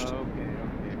ambushed.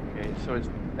 Okay. So it's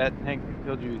that tank that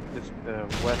killed you just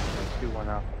west of 2-1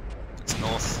 Alpha. It's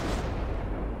north.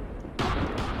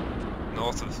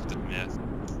 North of the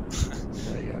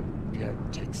Yeah,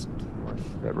 takes north.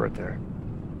 Right there.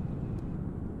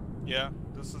 Yeah,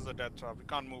 this is a death trap. We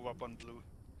can't move up on blue.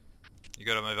 You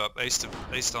got to move up east of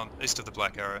the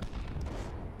black arrow.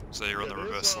 So you're on the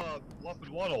reversal. There's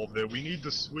a one over there. We need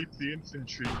to sweep the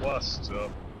infantry west to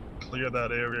clear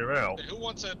that area out. Okay, who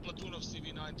wants a platoon of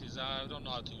CV-90s? I don't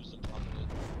know how to use them properly.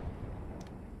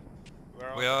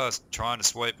 We are trying to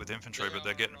sweep with infantry, but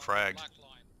they're getting fragged. Black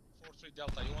line. 4-3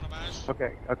 Delta, you wanna mash?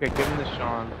 Okay, give him to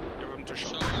Sean. Give him to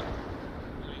Sean. Sean.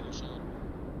 There you go, Sean.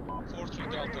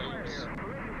 4-3 Delta, yours.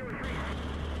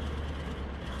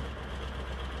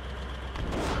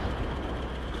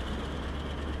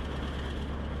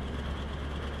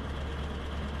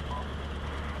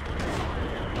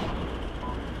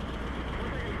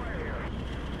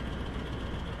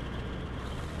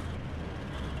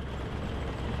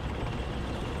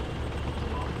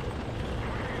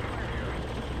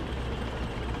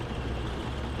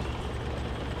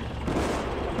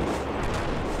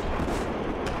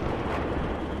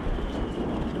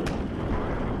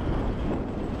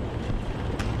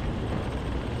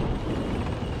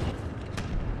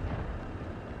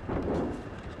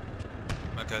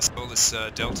 Okay, so all this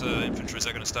Delta infantry, is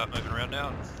that going to start moving around now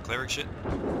and clearing shit?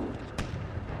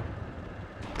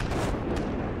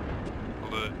 All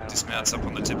the dismounts up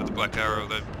on the tip of the Black Arrow,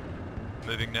 they're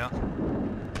moving now? Oh,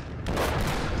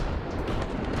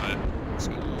 yeah. That's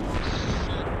good.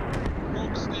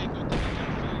 Rogue Snake, I think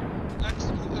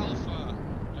X2 Alpha.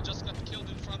 I just got killed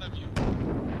in front of you.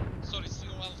 Sorry,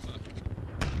 CO Alpha.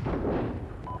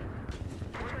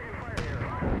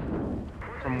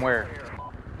 From where?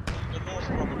 The north,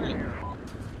 probably.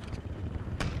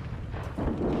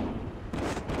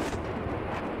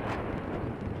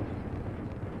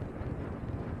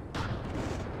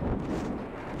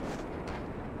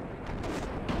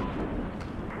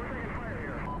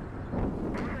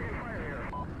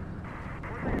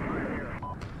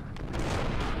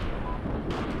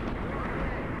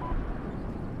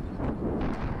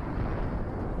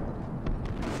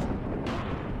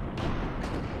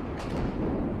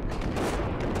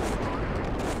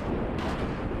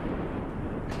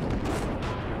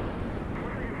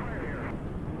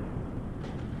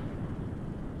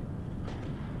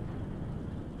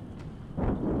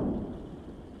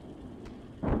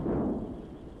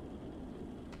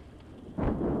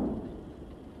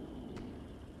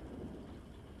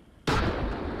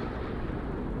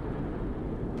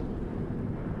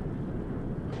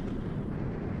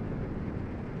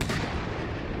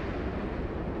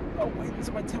 Oh, why didn't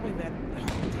somebody tell me that? Oh,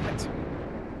 damn it.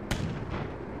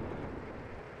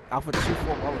 Alpha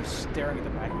 241 was staring at the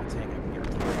back of the tank. I can hear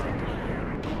it.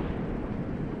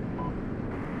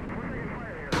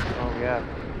 Oh yeah,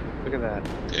 look at that.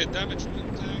 Okay, damage to the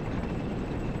tank.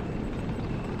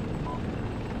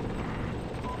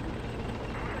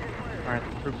 Alright,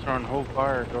 the troops are on hold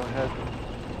fire, go ahead.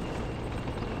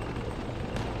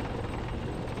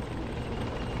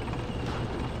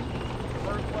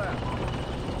 First left.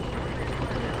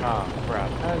 Ah,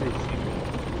 crap, how did he see me?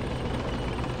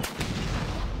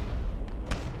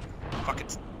 Fuck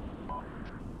it.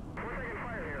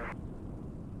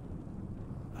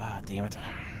 Ah, damn it.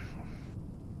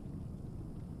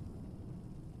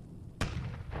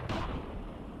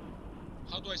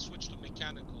 How do I switch to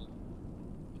mechanical?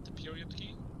 With the period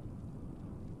key?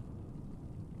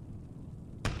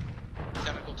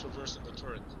 Mechanical traversing the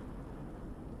turret.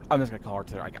 I'm just gonna call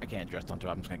artillery. I can't adjust onto it.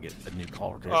 I'm just gonna get a new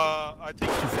call artillery. I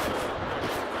think.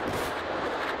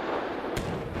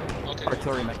 Okay.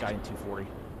 Artillery met guy in 240.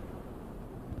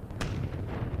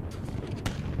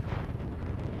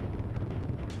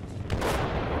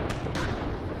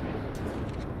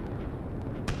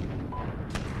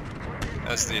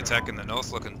 How's the attack in the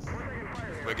north looking?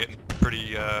 We're getting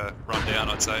pretty run down,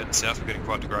 I'd say. In the south, we're getting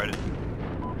quite degraded.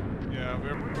 Yeah,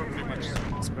 we're pretty much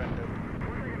suspended.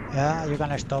 Yeah, you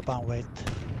can stop and wait.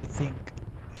 I think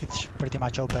it's pretty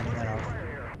much open in the north.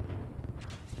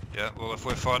 Yeah, well, if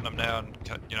we're fighting them now and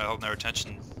holding their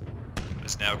attention,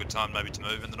 it's now a good time maybe to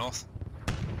move in the north.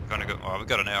 We've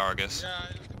got an hour, I guess. Yeah, I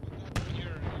think we got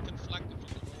here. You can flank them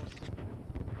from the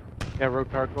north. Yeah,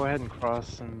 road car, go ahead and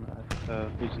cross and at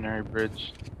the Legionary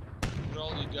Bridge. What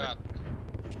all you got?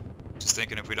 Just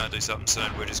thinking if we don't do something soon,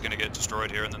 we're just going to get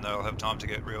destroyed here, and then they'll have time to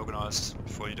get reorganized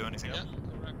before you do anything Yeah, else.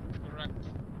 correct.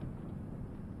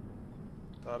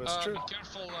 That is true. Be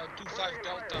careful, 2-5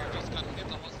 Delta just got hit. I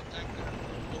lost the tank there.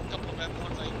 A couple of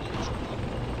M1s I engaged.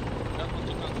 That one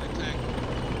took out my tank.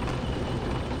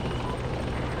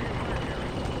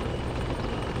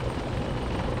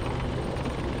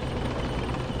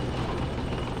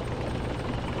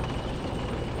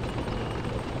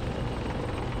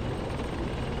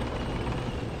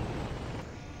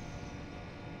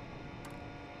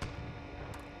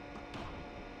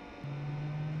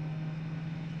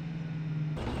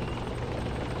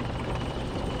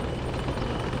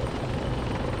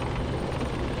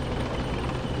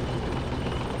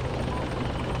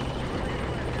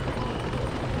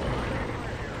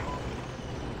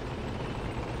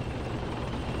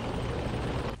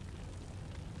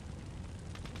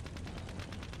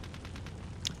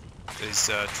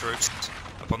 These troops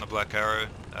up on the Black Arrow,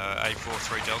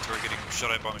 A43 Delta, are getting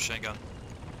shot at by machine gun.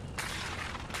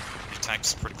 Your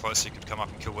tank's pretty close, you could come up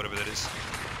and kill whatever that is.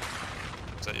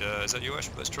 Is that you, Ash,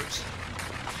 with those troops?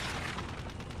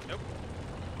 Nope.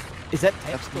 Is that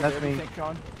tank still that's there, do you me. think,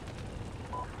 Sean?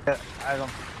 I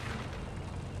don't.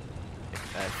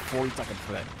 40 seconds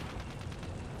for that.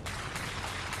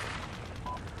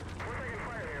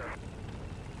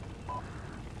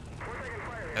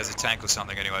 There's a tank or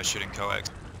something anyway shooting coax.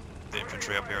 The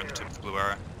infantry up here in the tip of the Blue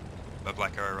Arrow.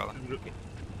 Black Arrow, rather.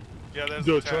 Yeah, there's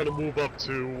They're a trying to tank. move up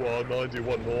to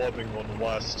 91 Northing on the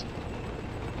west.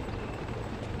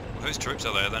 Well, whose troops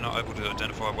are they? Are they not able to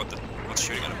identify what's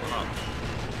shooting at them or not?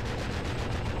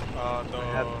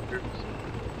 Have troops.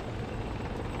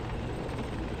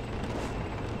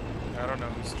 I don't know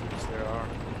whose troops they are.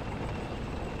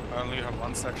 I only have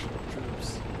one section of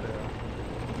troops there.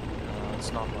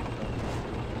 It's not one of them.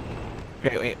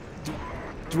 Okay, wait.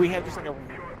 Do we have just like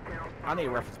I need a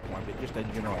reference point, but just a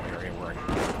general area where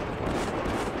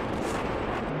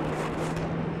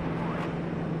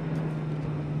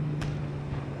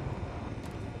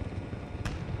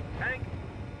Tank,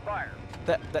 fire.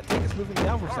 that tank is moving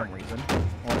down for some reason.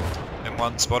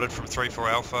 M1 spotted from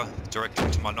 3-4 Alpha, directly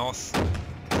to my north.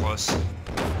 Close.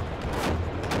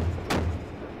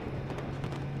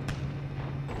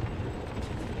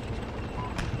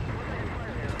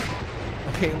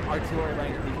 Okay, artillery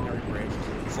line at Legionary Bridge.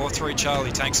 4-3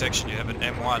 Charlie, tank section, you have an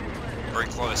M1 very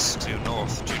close to your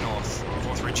north, due north.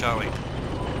 4-3 Charlie.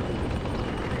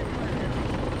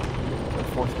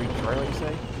 4-3 Charlie, you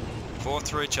say?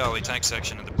 4-3 Charlie, tank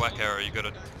section in the Black Arrow, you got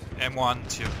an M1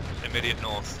 to your immediate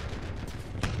north.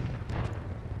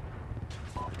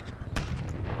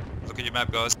 Look at your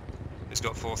map, guys. It's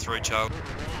got 4-3 Charlie,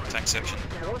 tank section.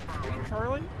 4-3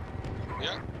 Charlie?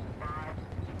 Yeah.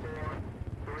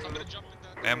 I'm gonna jump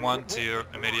in that. M1 to your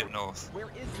immediate north. Where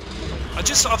is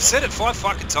it? I've said it 5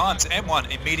 fucking times.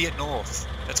 M1, immediate north.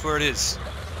 That's where it is.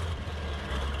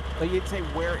 But you'd say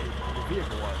where the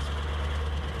vehicle was.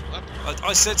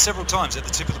 I said several times at the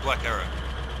tip of the Black Arrow.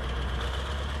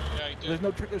 Yeah, he did.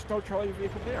 There's no Charlie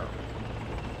vehicle there.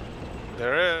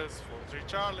 There is 4-3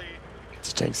 Charlie.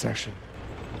 It's a tank section.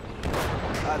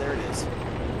 Ah, there it is.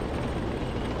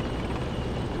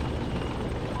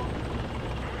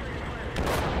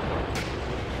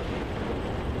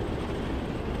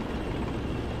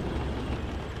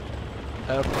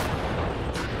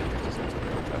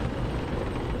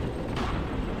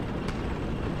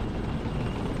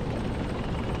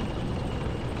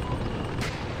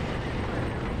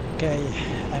 Okay,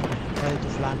 I'm ready to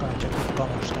flank on objective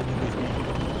commerce. Can you give me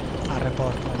a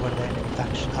report on where the enemy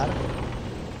tanks are?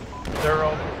 They're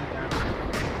all busy down.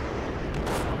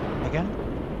 Again?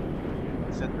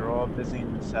 I said they're all busy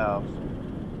in the south.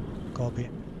 Copy.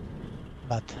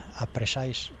 But a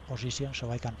precise position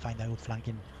so I can find a good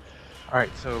flanking.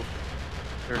 Alright, so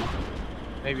there's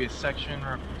maybe a section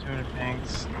or a platoon of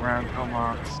tanks around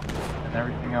Comox, and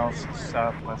everything else is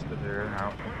southwest of there. I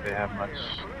don't think they have much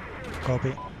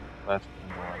Copy. left in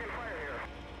the north.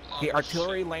 Okay,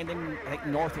 artillery landing, I think,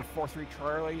 north of 4-3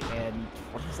 Charlie in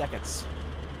 20 seconds.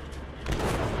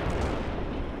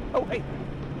 Oh, hey!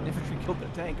 Infantry killed the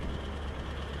tank.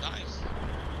 Nice.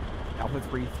 Alpha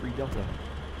 3-3 Delta.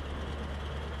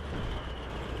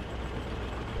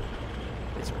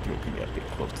 This artillery can get a bit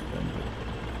close to them, but...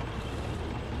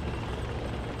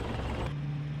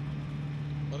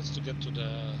 What is to get to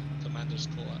the commander's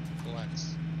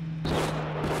coax?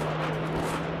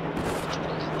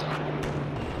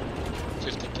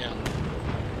 50 cal.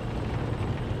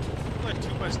 Like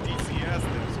too much DCS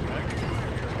this, right?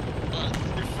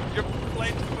 You're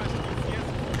playing too much DCS.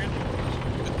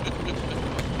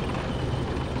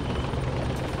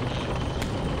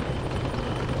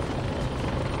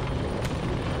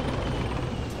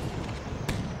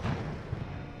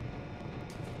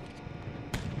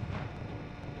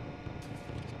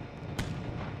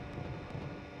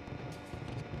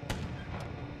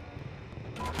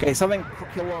 Okay, something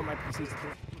kill one of my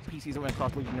PCs that went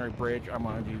across Legionary Bridge. I'm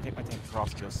gonna do take my tank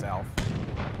across to go south.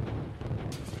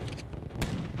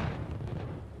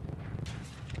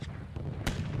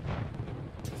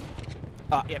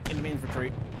 Yep, enemy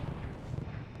infantry.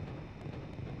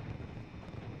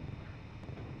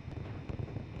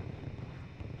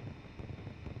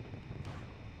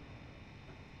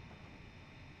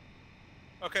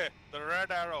 Okay, the red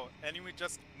arrow. Enemy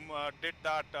just did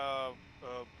that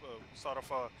sort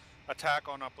of attack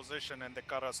on our position, and they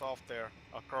cut us off there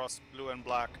across blue and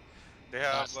black. They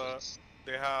have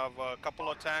a couple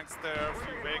of tanks there, a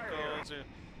few vehicles,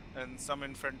 and some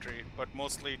infantry, but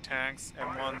mostly tanks and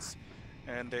M1s,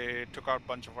 and they took out a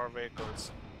bunch of our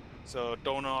vehicles. So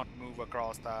do not move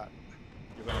across that.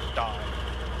 You're gonna die.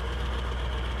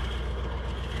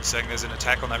 You saying there's an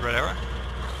attack on that red arrow?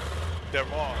 There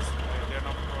was.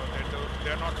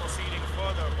 They're not proceeding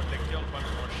further, but they killed a bunch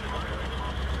more shit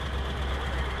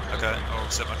there. Okay, I'll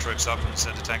set my troops up and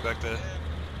send a tank back there.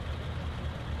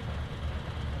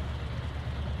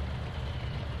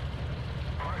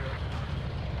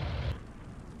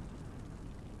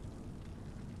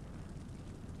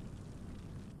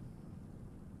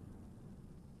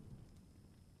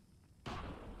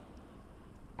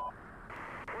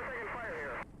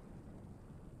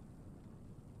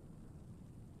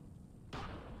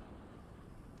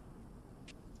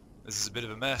 This is a bit of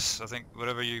a mess. I think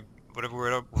whatever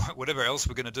else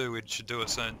we're going to do, we should do it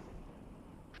soon.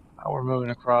 We're moving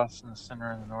across in the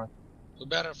center and the north. We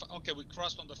better. Okay, we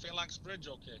crossed on the Phalanx Bridge.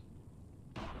 Okay.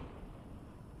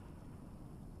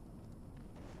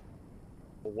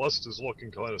 The west is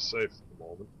looking kind of safe at the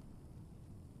moment.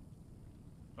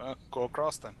 Go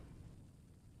across then.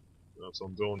 That's what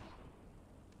I'm doing.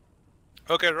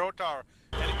 Okay, Rotar.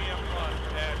 Enemy M1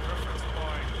 at reference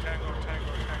point Tango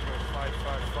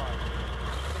 555.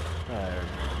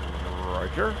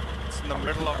 Roger. It's in the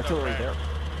middle of the artillery red. there. Yeah.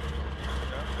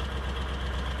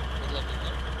 Good luck with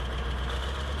that.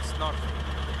 It's not.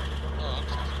 Oh, I'm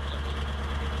sorry.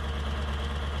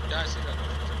 Yeah, I see that.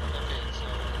 Okay, so.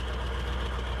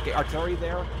 Okay, artillery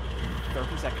there.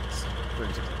 30 seconds.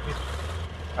 30 seconds.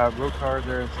 Rotar,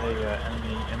 there's a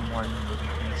enemy M1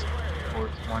 moving east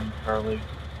towards 1 Charlie.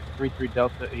 3-3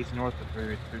 Delta, he's north of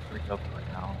 3-3 Delta right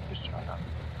now. Just shot out.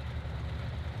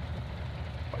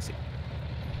 I see.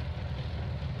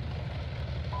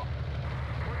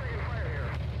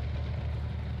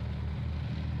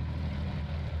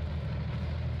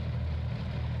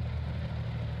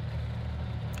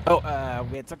 Oh,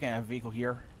 we had some kind of vehicle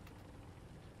here.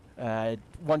 1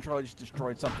 Charlie just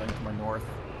destroyed something to my north.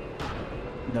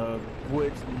 In the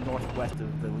woods northwest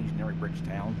of the Legionary Bridge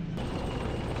town.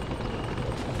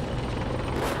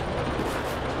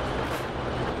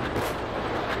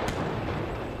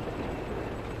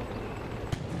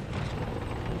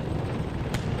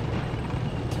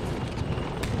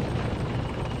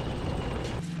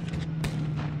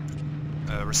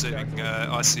 Receiving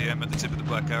ICM at the tip of the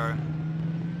Black Arrow.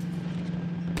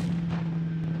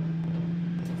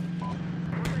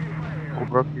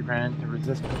 Holbrook, you ran into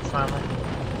resistance finally.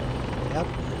 Yep.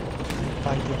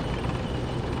 Fighting.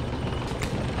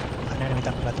 An enemy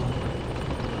tank platoon.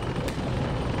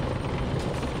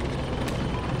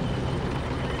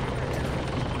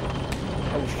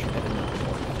 Oh shit, I didn't know.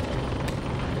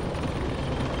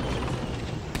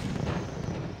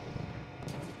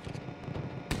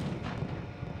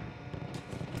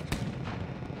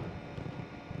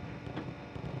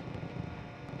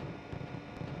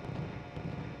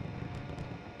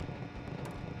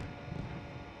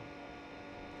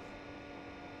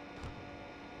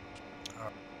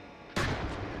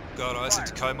 got eyes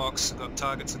into Comox, I've got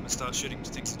targets, I'm going to start shooting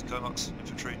things into Comox,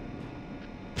 infantry.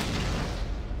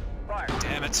 Fire.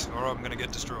 Damn it, or I'm going to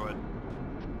get destroyed.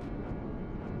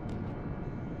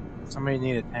 Somebody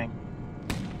need a tank.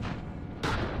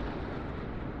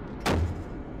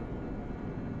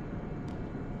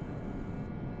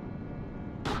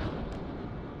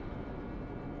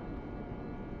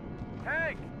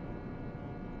 Tank.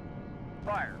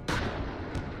 Fire.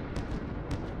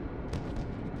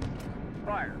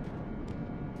 Fire.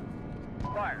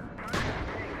 Fire.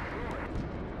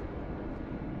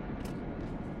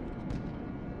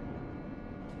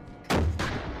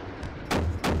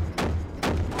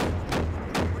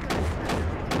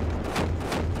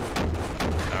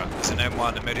 There's an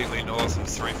M1 immediately north of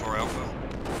 3-4 Alpha.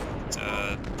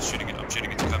 I'm shooting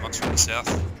into Comox from the south.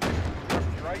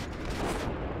 Coverage right.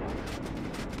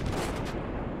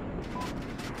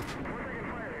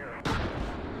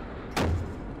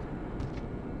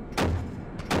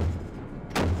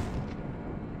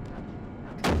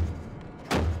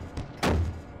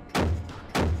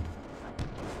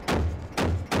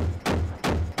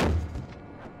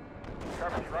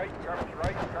 Coverage right, coverage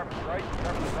right, coverage right,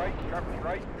 coverage right, coverage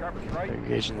right, coverage They're right.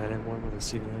 engaging that M1 with a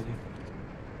CV90.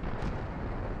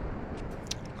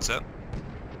 What's that?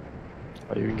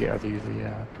 Oh, you can get either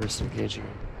the person engaging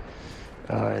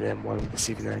an M1 with a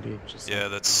CV90. Just Yeah,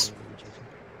 that's...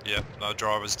 Yeah, my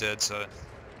driver's dead, so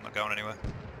I'm not going anywhere.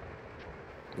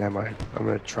 Never mind. I'm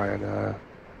gonna try and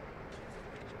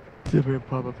see if I can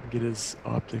pop up and get his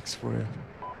optics for you.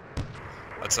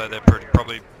 I'd say they're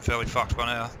probably fairly fucked by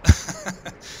now.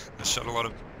 They shot a lot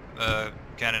of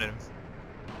cannon at him.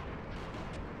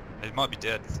 He might be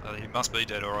dead. He must be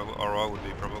dead, or I would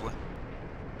be probably.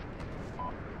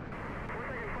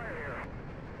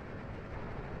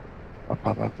 I'll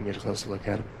pop up and get a closer look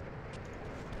at him.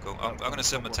 Cool. I'm going to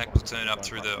send my tank platoon up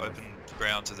through the open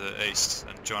ground to the east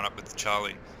and join up with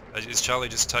Charlie. Is Charlie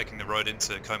just taking the road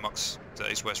into Comox, the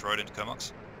east-west road into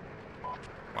Comox?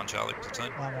 One Charlie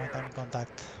platoon. 1 on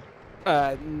contact.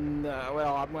 No,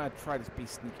 well, I'm gonna try to be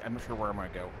sneaky. I'm not sure where I'm gonna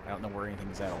go. I don't know where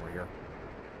anything's at over here.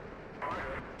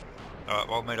 Alright,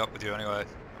 well, I'll meet up with you anyway.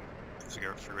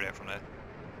 Figure it out from there.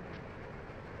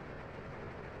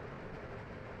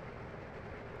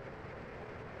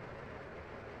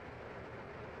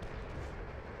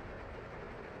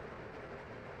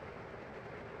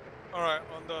 Alright,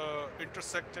 on the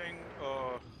intersecting,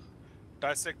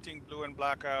 dissecting blue and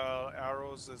black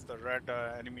arrows is the red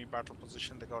enemy battle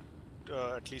position. They got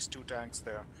at least 2 tanks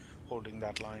there holding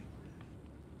that line.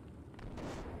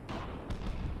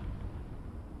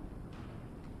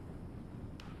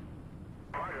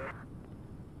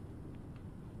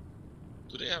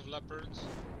 Do they have leopards?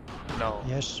 No.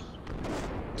 Yes.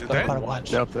 Do Got they? quite a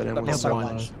bunch. Nope, that Leopard M1's Leopard still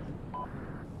ones. alive.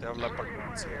 They have leopard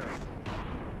ones here.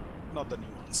 Not the new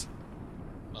ones.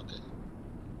 Okay.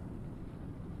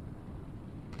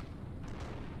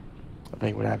 I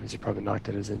think what happens, he probably knocked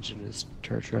out his engine, his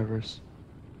turret drivers.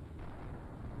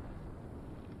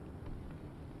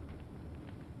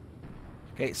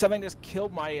 Okay, something just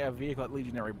killed my vehicle at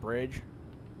Legionary Bridge.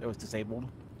 That was disabled.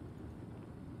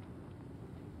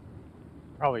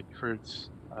 Probably troops.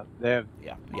 They have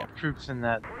Yeah. troops in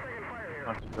that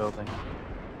bunch of building.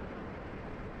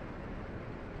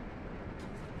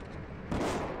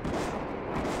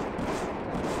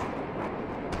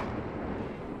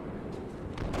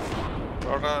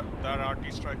 That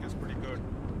RT strike is pretty good.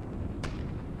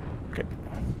 Okay.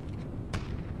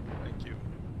 Thank you.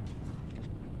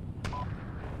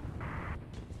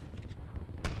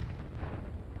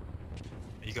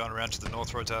 Are you going around to the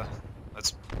north, Rotar?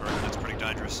 That's pretty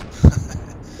dangerous.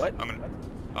 What?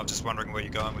 I'm just wondering where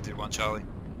you're going with your 1 Charlie.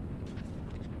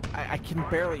 I can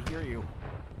barely hear you.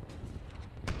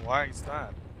 Why is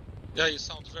that? Yeah, you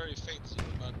sound very faint here,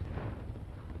 but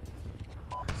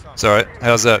Sorry,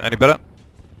 how's that? Any better?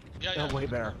 yeah, way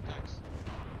better. Thanks.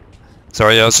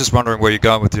 Sorry, yeah, I was just wondering where you're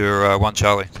going with your 1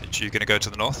 Charlie. Are you going to go to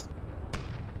the north?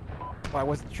 Well, I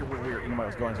wasn't sure where I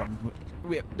was going, so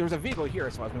there was a vehicle here,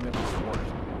 so I was moving up the stores.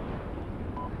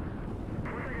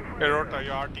 Hey Rota,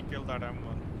 you RT killed that M1 in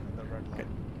the red line.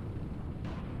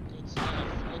 Good stuff,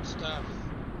 good stuff.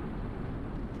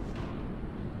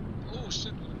 Oh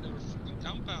shit, we're in their freaking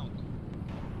compound.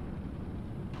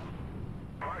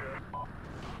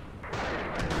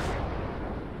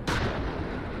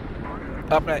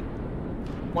 Up at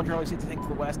 1 Charlie seats, I think, to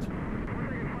the west.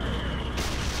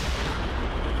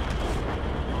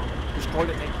 Destroyed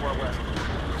the tank to our west.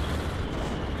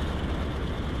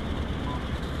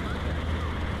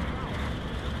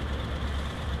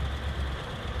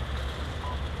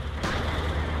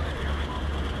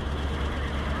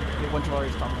 Okay, 1 Charlie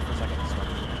is stopping for a second. So.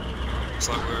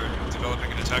 looks like we're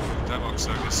developing an attack with Tamok, so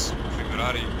I guess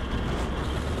Figurati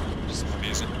just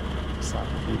amusing. Stop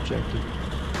the objective.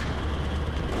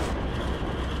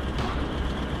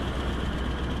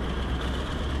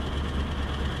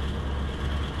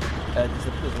 Does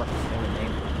it like the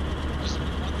name?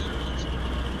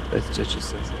 It just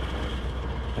says that.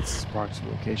 That's his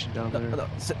proximate location down there. No,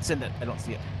 send it. I don't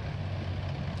see it.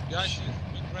 Yeah, I see it.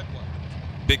 Big red one.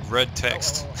 Big red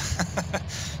text.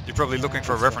 You're probably looking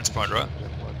for a reference point, right?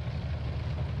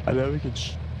 I know we can.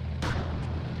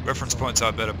 Reference points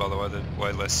are better, by the way. They're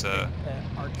way less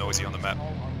noisy on the map.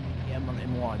 M on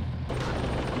M1.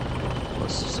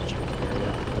 Close to such an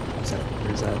area.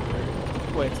 Where's that?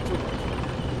 Wait, it's 2.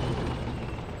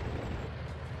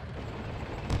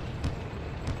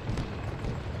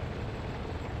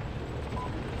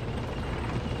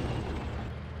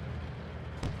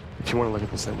 If you want to look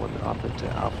at the same one up into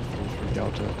Alpha 33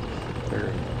 Delta,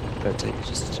 that tank is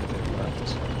just to their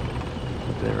left.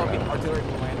 But they're, Okay, artillery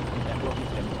will land and we'll hit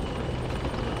them.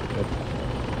 Good.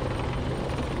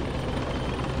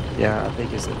 Yeah, I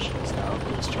think his engine is down,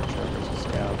 his charge numbers is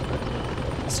down, but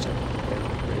it's still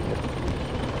pretty good.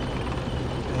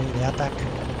 The attack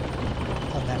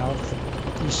on the north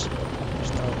is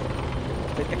destroyed.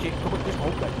 Actually, come on, just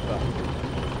hold that.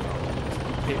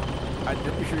 Okay, I'm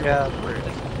pretty sure you're Yeah.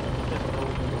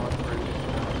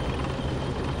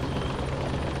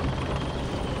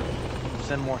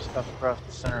 Send more stuff across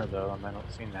the center though, and I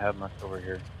don't seem to have much over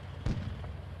here.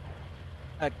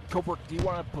 Cobra, do you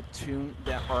want to platoon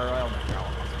that RL now?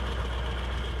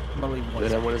 I'm gonna leave one.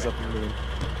 Then everyone is up and moving.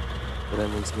 Then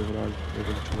everyone's moving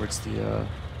towards the,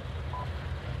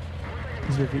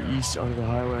 he's moving east onto the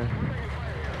highway.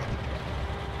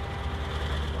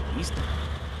 East?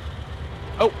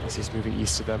 Oh! Yes, he's moving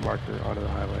east of that marker onto the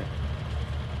highway.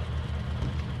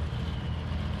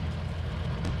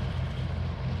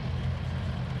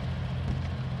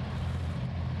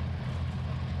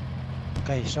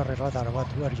 Okay, sorry, Radar, what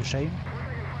were you saying?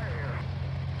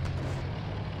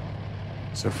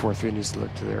 So 4-3 needs to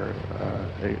look to their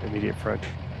immediate front.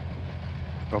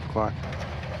 12 o'clock.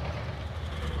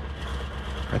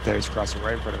 Right there, he's crossing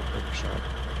right in front of him. Perfect shot.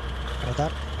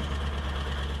 Radar?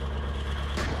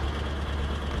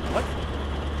 What?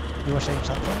 You were saying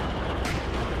something?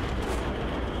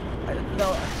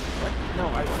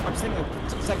 I'm saying a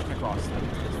second across.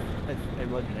 It's a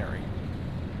legendary.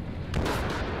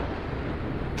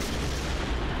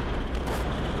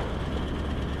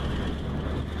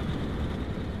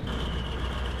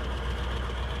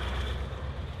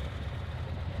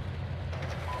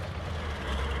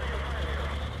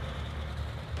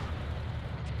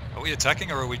 Are we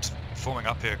attacking or are we forming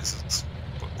up here? Because it's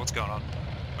what's going on?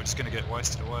 We're just going to get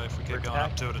wasted away if we keep going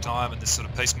up 2 at a time and this sort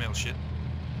of piecemeal shit.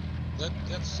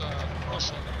 That's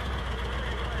Russia.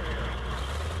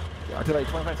 Yeah, artillery,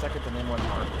 25 seconds and then 1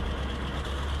 mark.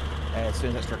 And as soon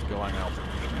as that starts going, I'll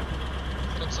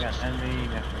push now.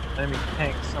 Yeah, enemy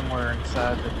tank somewhere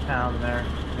inside the town there,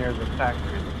 near the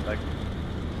factory. It looks like.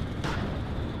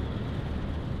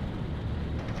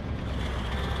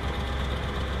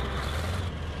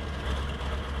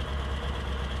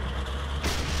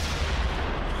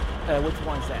 Which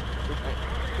one's that?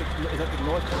 Is that the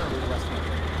north one or the west one?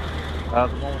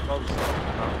 The one with all the stuff.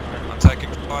 I'm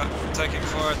taking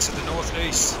fire to the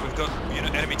northeast. We've got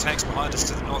enemy tanks behind us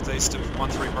to the northeast of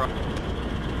 13 Bravo.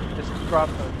 Just drop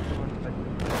the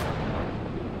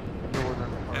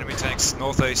Enemy tanks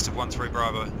northeast of 13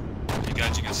 Bravo.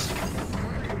 Engaging us.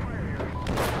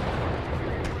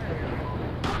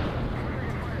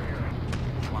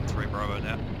 Bravo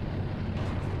now.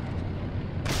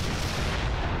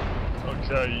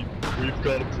 Okay, we've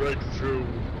got a breakthrough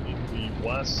in the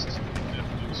west.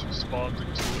 Enemy's responding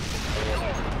to it from the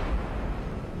north.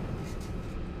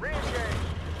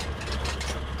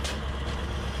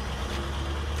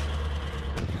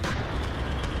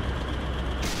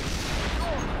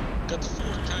 Got 4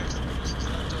 tanks in this, is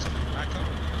that just backup?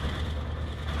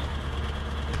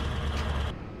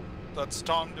 That's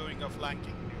Tom doing a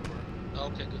flanking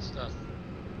maneuver. Okay, good stuff.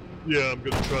 Yeah, I'm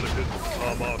gonna try to hit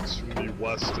Tomahawks from the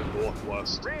west and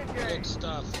northwest. Good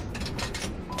stuff.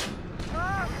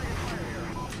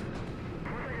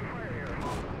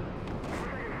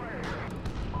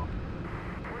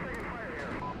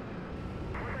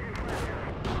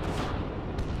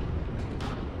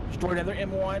 Destroyed another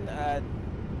M1,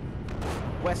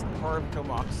 west part of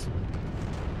Tomahawks.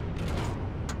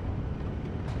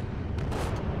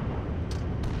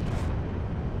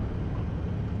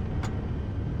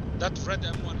 That red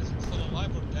M1 is still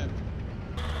alive or dead?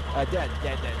 Dead.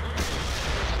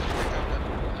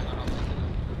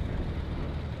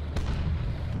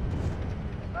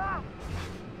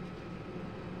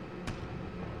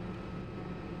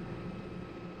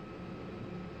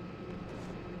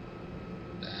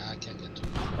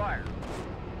 Fire.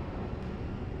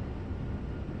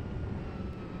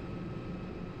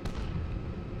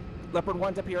 Leopard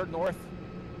 1's up here north.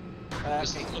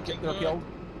 This is looking they're good. killed.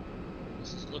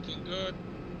 This is looking good.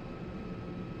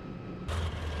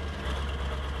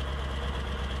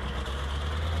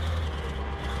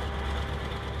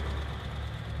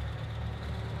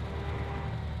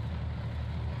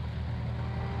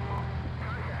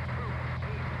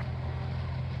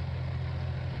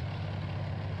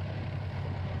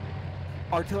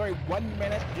 Artillery 1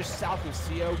 minute just south of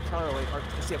CO Charlie, or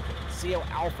CO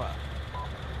Alpha.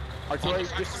 Artillery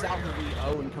just south of the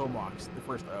O in Comox, the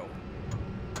first O.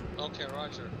 Okay,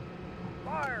 roger.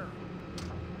 Fire.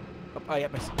 Oh yeah,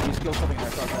 you killed something there. I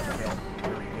thought that was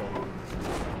a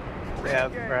kill. Yeah,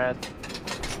 Brad.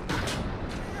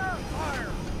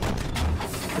 Fire.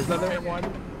 There's another M1.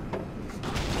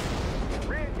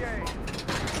 Re-engage.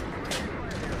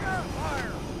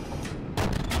 Fire.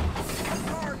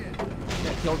 Target.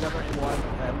 Yeah, killed another M1.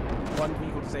 One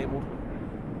vehicle disabled.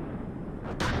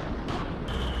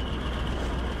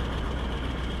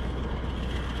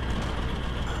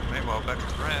 Meanwhile, back at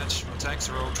the ranch, my tanks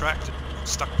are all tracked and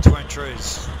stuck between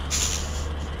trees.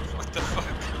 What the fuck?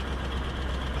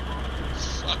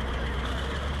 Fuck.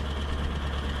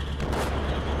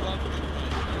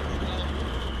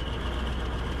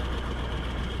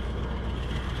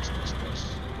 Push.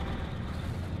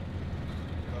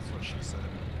 That's what she said.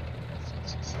 That's what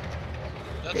she said.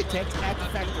 That's Okay, what tanks at the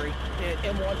factory.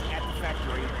 M1's at the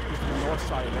factory. Just the north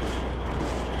side of it.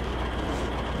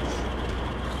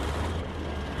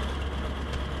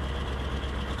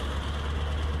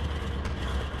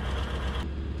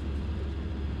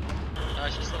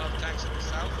 You still have tanks in the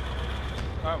south?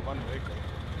 I have one vehicle.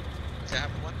 If you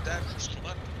have one tank, you still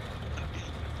not gonna be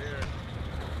prepared.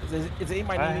 Is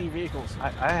anybody need any vehicles?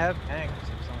 I have tanks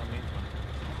if someone needs one.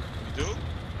 You do?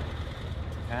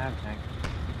 I have tanks.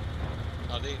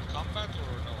 Are they in combat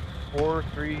or no?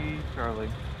 4-3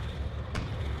 Charlie.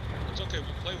 It's okay,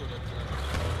 we'll play with it.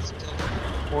 Still.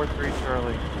 4-3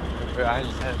 Charlie. I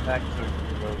just head back to the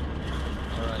road.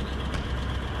 Alright.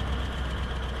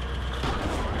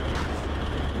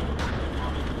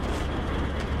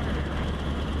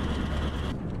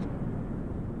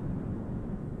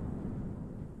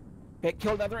 Okay,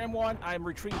 killed another M1. I'm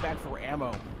retreating back for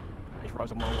ammo. I just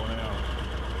realized I'm low on ammo.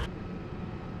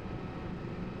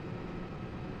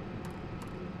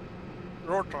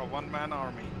 Rota, one-man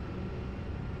army.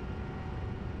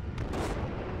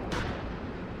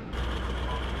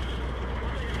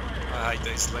 I hate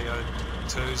these Leo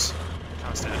 2s.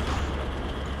 Can't stand them.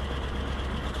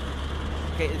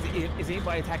 Okay, is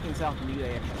anybody attacking south need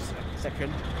a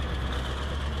section?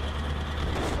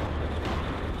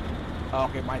 Oh,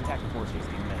 okay, my attack force is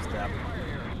getting messed up.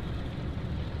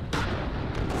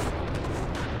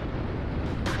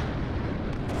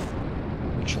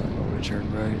 Which I'm going to turn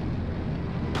right.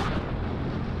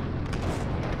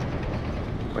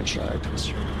 Which should I twist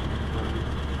your...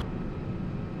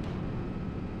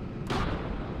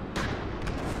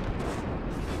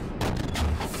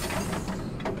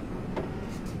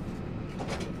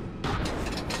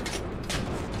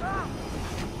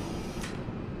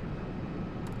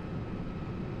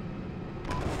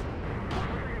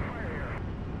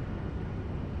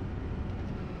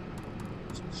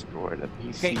 Destroy the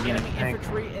PC Okay, enemy tank.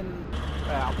 infantry in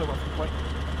October point.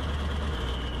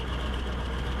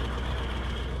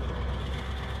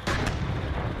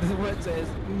 This is what it says.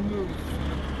 Move.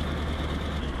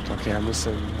 Okay, I'm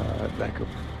missing back up.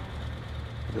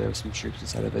 There were some troops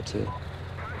inside of it too.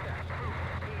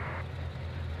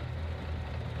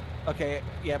 Okay,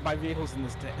 yeah, my vehicle's in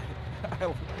this.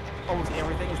 Almost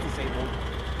everything is disabled.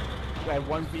 I have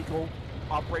one vehicle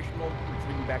operational,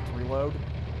 retreating back to reload.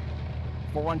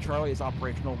 4-1 Charlie is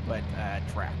operational, but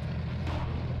trapped.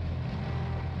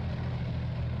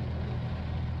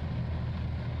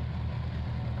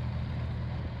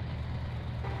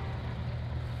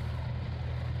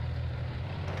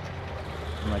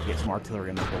 I might get some artillery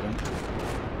in the building.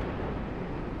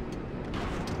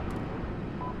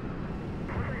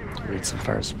 We need some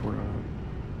fire support on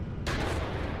it.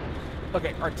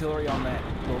 Okay, artillery on that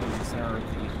building in the center of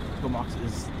the Comox.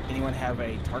 Does anyone have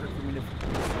a target for me to...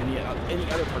 any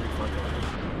other target for artillery?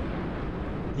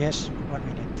 Yes, 1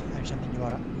 minute. I'm sending you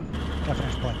a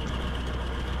reference point.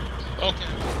 Okay,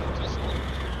 just one.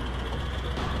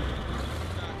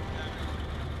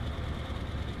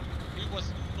 He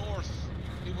was north.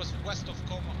 He was west of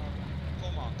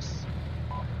Comox.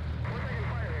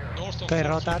 North of Okay,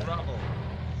 Fox Rotar. Bravo.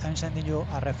 I'm sending you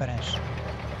a reference.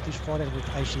 It is forwarded with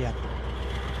ICM.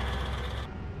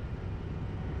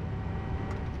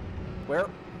 Where?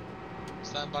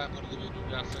 Stand by, I'm gonna give you a new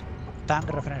graphic.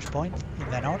 Tank reference point in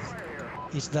the north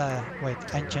is the... Wait,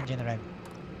 I'm changing the name.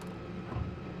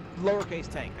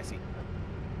 Lowercase tank, I see.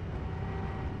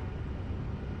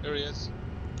 Here he is.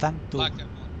 Tank 2. Black M1.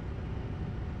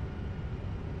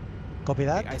 Copy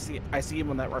that? I see him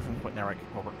on that reference point now, right?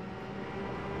 Over.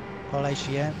 All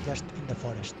ICM just in the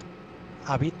forest.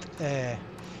 A bit...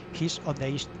 he's on the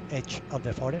east edge of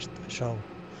the forest, so...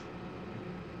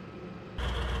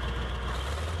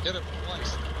 Hit him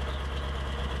twice.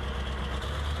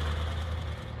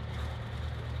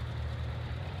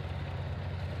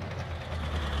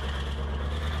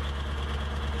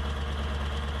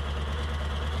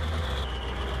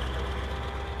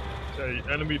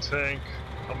 Okay, enemy tank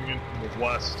coming in from the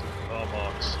west of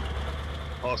Carmox.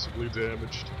 Possibly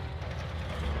damaged.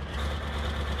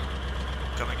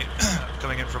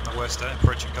 Coming in from the west,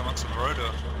 approaching Carmox on the road,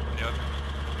 or in the open?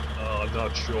 I'm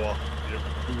not sure.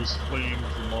 It was fleeing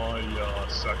from my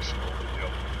section over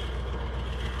here.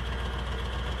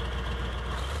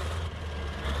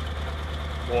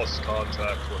 Lost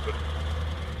contact with it.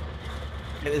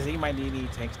 Does anybody need any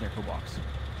tanks near toolbox?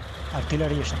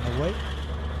 Artillery is on the way.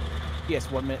 Yes,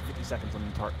 1 minute 50 seconds on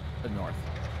the north.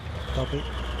 Copy.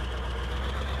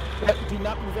 Do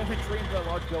not move infantry into a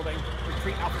large building.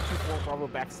 Retreat Alpha 24 Bravo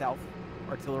back south.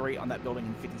 Artillery on that building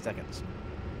in 50 seconds.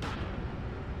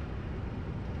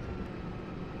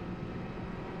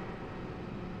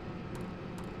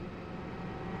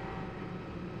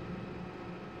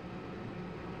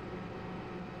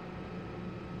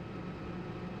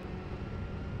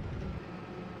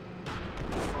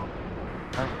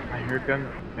 I hear gun,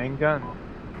 main gun.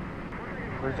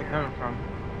 Where's it coming from?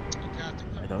 Okay, I think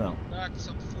I don't know. back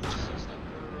some forces that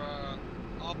were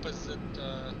opposite,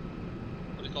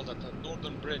 what do you call that? The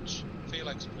Northern Bridge,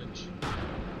 Phalanx Bridge.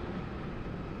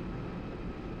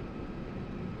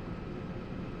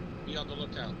 Be on the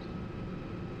lookout.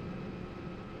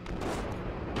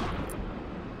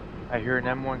 I hear an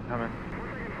M1 coming.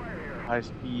 High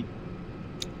speed.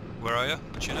 Where are you?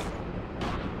 What's your name?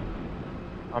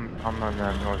 I'm on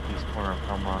the northeast corner of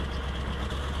Carmox.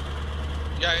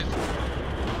 Yeah, it's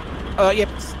Yep,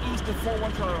 it's east of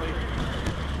 4-1 Charlie.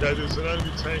 Yeah, there's an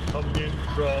enemy tank coming in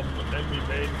from enemy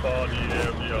main body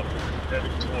area,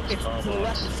 heading towards It's to the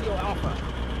left of Carmox. CO Alpha.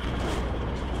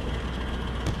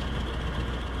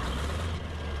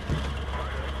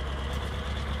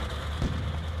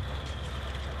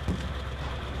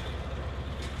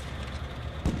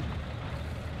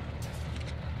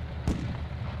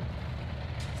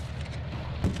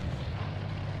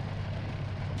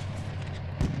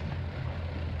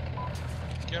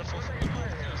 careful from the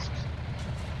northwest.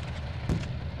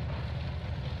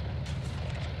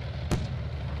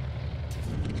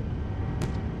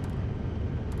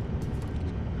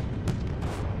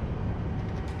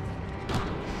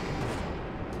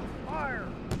 Fire!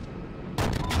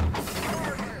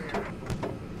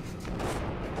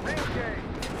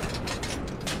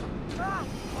 Stop!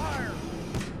 Fire!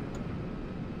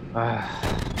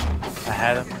 I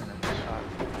had him and I shot.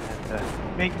 I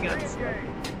had main guns.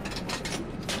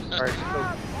 Alright,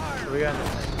 so we got an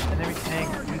enemy tank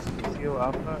east of CO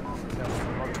Alpha.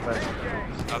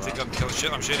 I think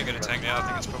I'm shooting at a tank now. I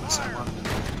think it's probably the same one.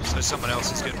 So someone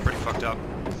else is getting pretty fucked up.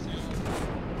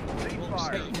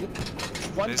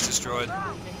 One It's destroyed.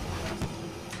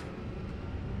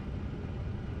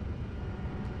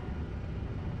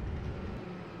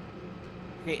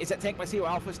 Okay, is that tank by CO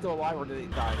Alpha still alive, or did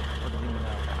it die? Or did it even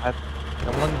know?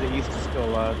 The one to the east is still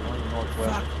alive, the one to the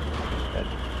northwest is dead.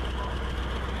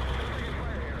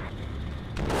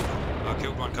 I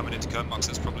killed one coming into Carmox.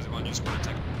 That's probably the one you spotted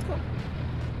tank.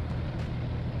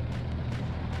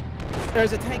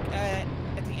 There's a tank at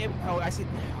the end. Oh, I see.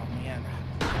 Oh man.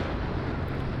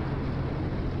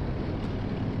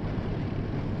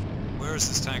 Where is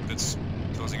this tank that's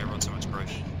causing everyone so much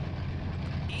grief?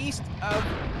 East of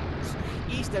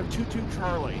 22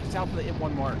 Charlie, south of the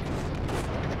M1 mark.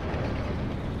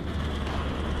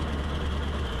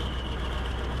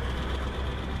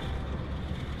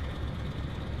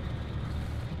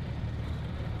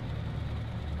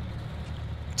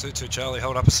 Two Charlie,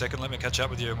 hold up a second. Let me catch up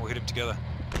with you, and we'll hit him together.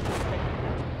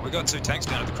 We got two tanks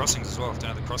down at the crossings as well.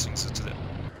 Down at the crossings to the. We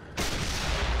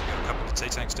got a couple of T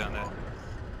tanks down there.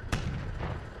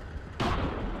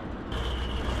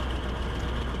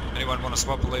 Anyone want to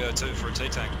swap a Leo 2 for a T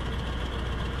tank?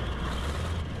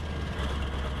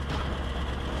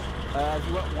 If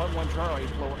you want 1-1 Charlie,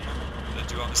 blow it.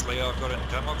 Do you want this Leo I've got in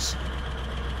Carmox?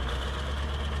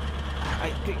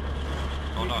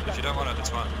 Or not? If you don't want it,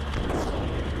 that's fine.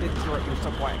 You're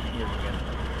so quiet, I can hear you again.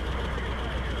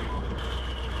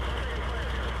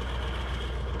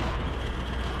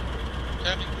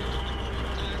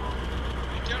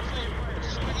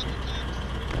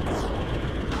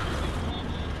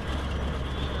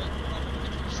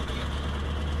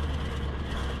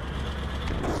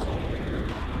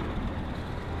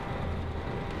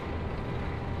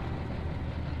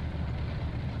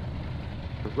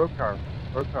 road car.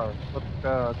 Look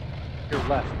to your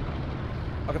left.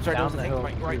 Okay, I'm sorry, Down there's a the tank hill to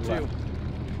my to right your too.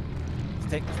 left.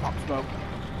 This tank just popped smoke.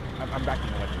 I'm backing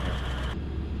away from here.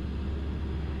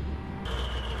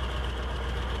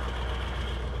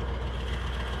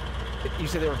 You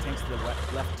said there were tanks to the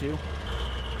left too?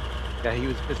 Yeah, he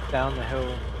was just down the hill to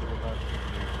your left.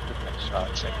 Took that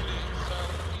shot. Charlie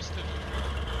is east of you.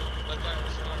 That guy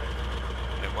was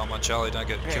firing. Yeah, 1-1 Charlie, don't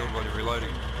get killed while you're reloading.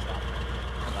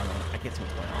 Hold on, I can't see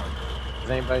what's going on. Does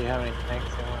anybody have any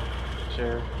tanks they want to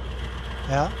share?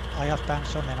 Yeah, I have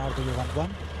tanks on the north. Do you want one?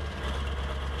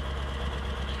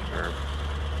 Sure.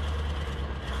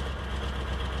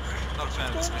 Not a fan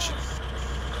of this mission.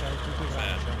 Okay, do the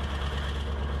Fan. one.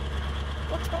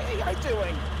 What's my AI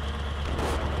doing?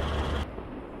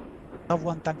 I have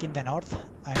one tank in the north.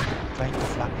 I'm trying to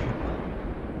flank him.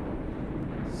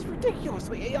 This is ridiculous.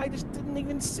 The AI just didn't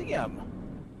even see him.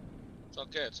 It's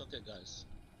okay, guys.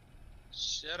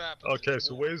 Shut up. Okay,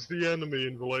 so where's the enemy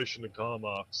in relation to car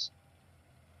marks?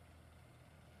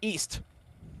 East.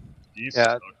 East?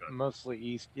 Yeah, Okay. mostly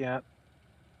east, yeah.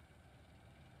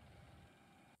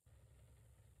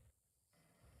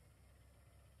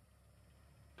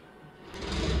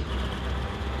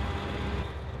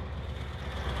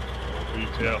 Be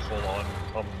careful, I'm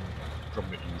coming from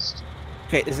the east.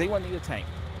 Okay, does anyone need a tank?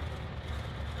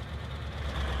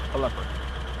 A leopard.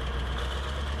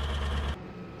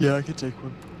 Yeah, I can take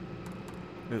one.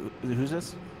 Who's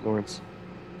this? Lawrence.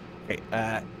 Okay,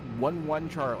 1-1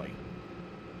 Charlie.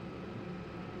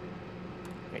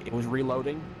 Okay, it was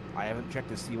reloading. I haven't checked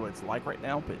to see what it's like right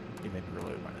now, but it may be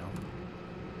reloaded by now.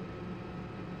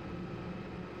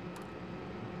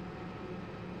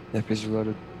 Yep, he's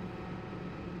reloaded.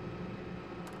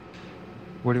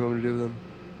 What do you want me to do with him?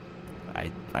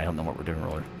 I don't know what we're doing,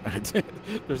 roller.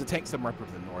 There's a tank somewhere up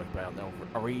to the north, but I don't know.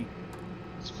 Are we?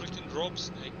 It's freaking drop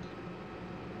snake.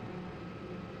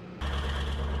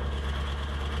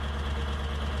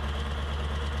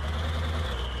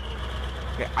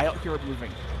 Okay, I don't hear it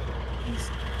moving.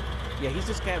 He's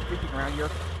just kind of creeping around here.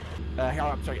 Here,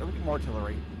 I'm sorry. Look at more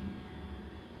artillery.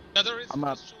 Yeah, there is. I'm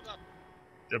up. Just showed up.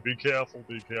 Yeah, be careful,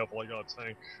 I got a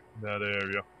tank in that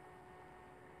area.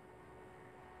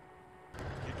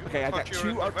 Okay, I got Thought you were two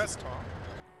in the art- west, huh?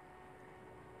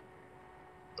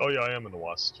 Oh yeah, I am in the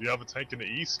west. Do you have a tank in the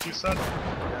east, you said?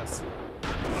 Yes.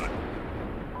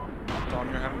 Don,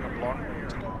 you're having a block.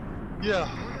 Yeah.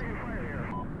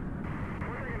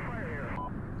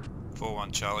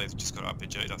 4-1 Charlie, I've just got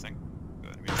RPG'd, I think.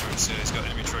 Got enemy troops. Yeah, he's got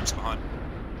enemy troops behind.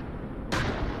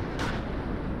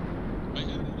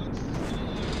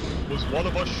 Was one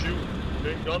of us shooting?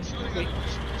 Big gun? Wait,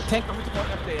 tank over to point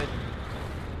updated.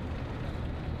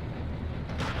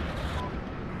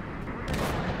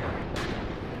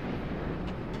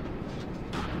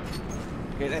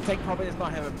 Okay, that tank probably does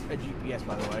not have a GPS,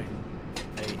 by the way.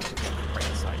 Hey, right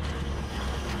inside.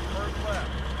 First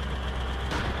left.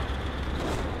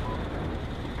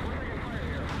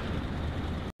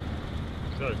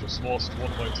 Okay, just lost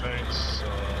one of my tanks.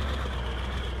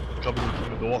 Coming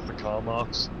from the north, the car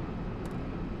marks.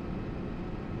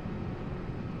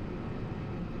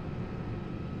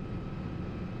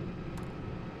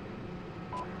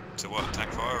 So what,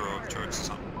 tank fire or turrets or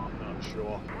something? Not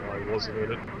sure. I wasn't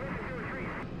in it.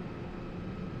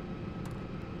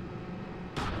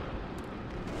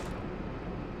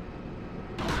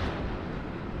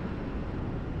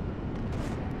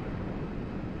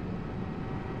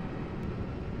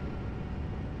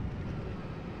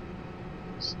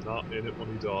 He's not in it when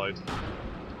he died.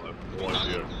 I have no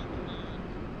idea.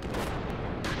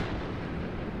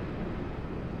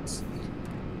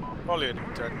 Probably a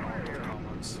dead north of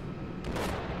comments.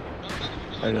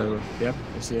 I know. Yep,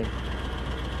 I see him.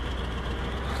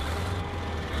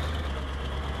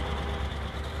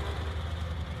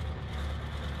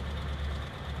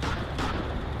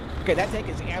 Okay, that tank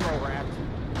is ammo wrapped.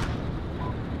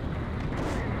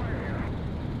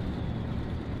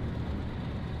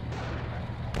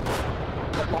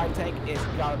 That live tank is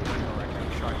gotta be ammo wrapped.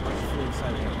 I'm sure I flew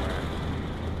inside the ammo rack.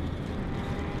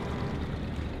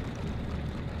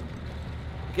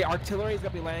 Okay, artillery is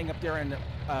gonna be landing up there in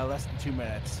less than 2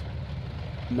 minutes.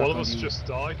 One of us just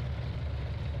died.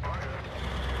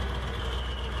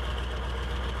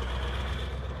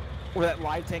 Where that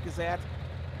live tank is at,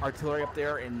 artillery up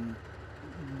there in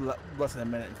less than a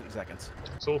minute and 50 seconds.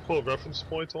 So we'll put a reference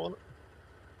point on it?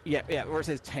 Yeah, where it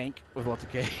says tank with lots of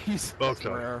K's. Okay.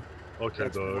 Where, Okay,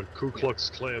 that's the where- Ku Klux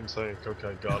Klan tank.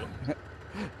 Okay, got it.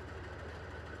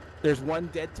 There's one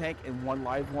dead tank and one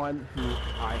live one who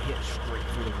I hit straight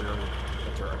through the rear of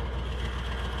the turret.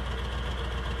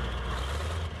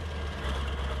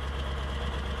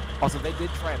 Also, they did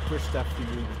try to push stuff through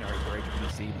the Unitary Bridge of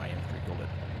DC. My infantry killed it.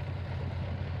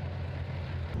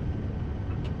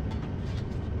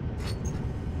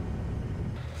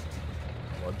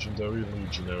 Legendary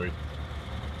legionary.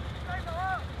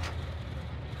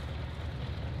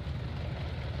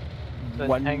 The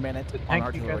 1 tank- minute The on tank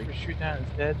you artillery. guys were shooting at is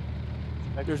dead.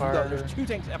 There's Backfire. 2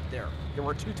 tanks up there. There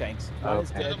were 2 tanks. One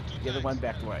is Okay. dead, the other one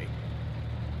backed away.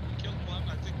 Killed one,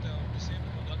 I think the disabled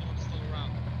one, the other one's still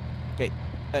around. Okay,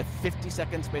 50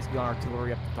 seconds basically on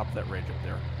artillery up the top of that ridge up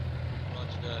there.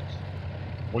 Roger that.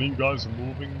 When you guys are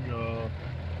moving,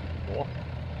 north?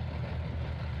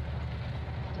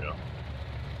 Yeah.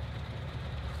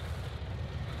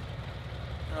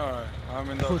 Alright, I'm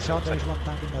in the. Full shot, there is one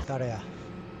tank in that area.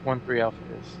 1-3 Alpha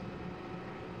is.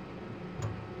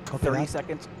 Copy 30 that.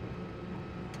 seconds.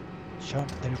 Sean,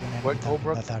 there is one enemy What, tank in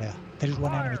Holbrook? that area. There is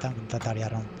one enemy tank in that area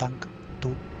around tank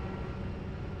 2.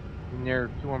 Near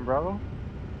 2-1 Bravo?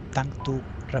 Tank 2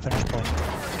 reference point.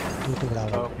 2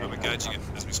 Bravo. Oh, okay. I'm engaging it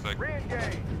as we speak.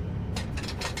 Re-engage.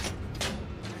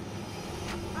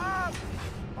 Stop!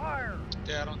 Fire!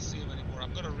 Okay, I don't see him anymore.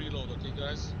 I'm gonna reload, okay,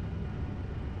 guys?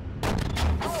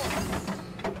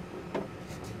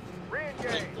 Re-engage.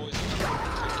 Okay, boys, take care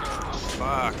of this.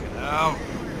 Fucking hell.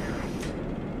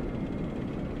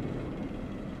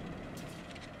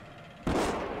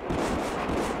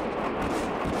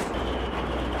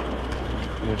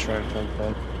 I'm gonna try and find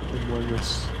that in one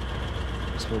this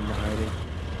one in hiding.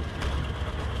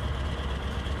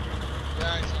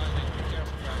 Guys, hiding. Be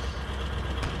careful, guys.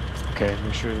 Okay,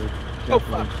 make sure you're Oh,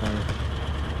 definitely fuck.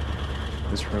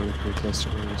 fine. This road is pretty close to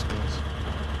where this was.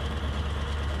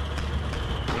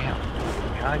 Damn.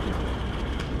 Behind you.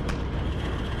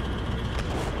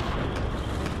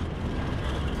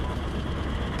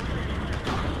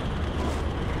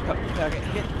 Okay,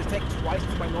 hit the tank twice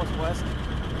to my northwest.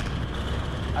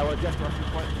 I will adjust the reference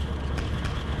point.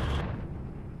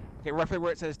 Okay, roughly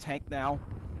where it says tank now.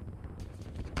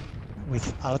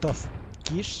 With out of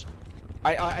keys.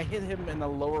 I hit him in the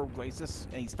lower glacis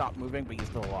and he stopped moving, but he's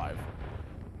still alive.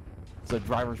 So the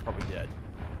driver's probably dead.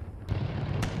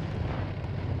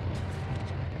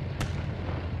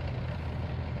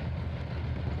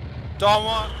 Tom,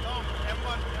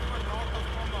 M1 north of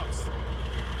Comox.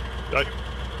 Okay.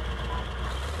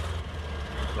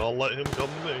 I'll let him come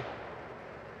to me.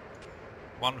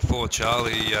 1-4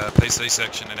 Charlie, PC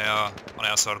section on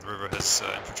our side of the river has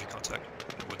infantry contact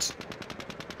in the woods.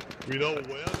 We know where the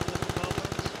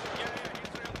comments? Yeah, he's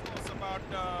real close,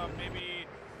 about maybe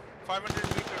 500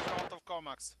 meters north of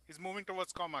Comox. He's moving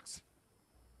towards Comox.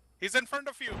 He's in front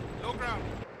of you, low ground.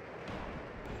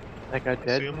 That guy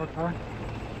dead see him. in the car?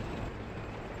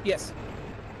 Yes.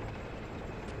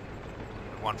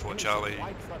 1-4 Charlie,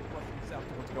 Wide truck rushing south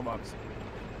towards Comox.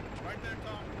 Right there,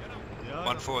 Tom, get him. Yeah.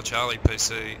 1-4 Charlie,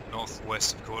 PC,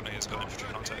 northwest of Courtney has got infantry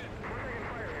contact.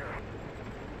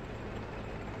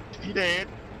 He dead.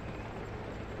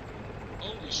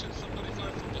 Holy shit, somebody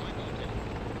fired from behind. Okay.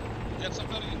 We got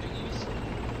somebody in the east.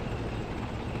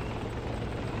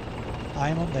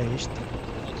 I'm on the east.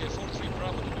 Okay, 4-3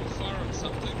 Bravo, did you fire on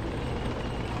something?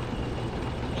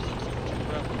 Was it 4-3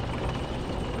 Bravo?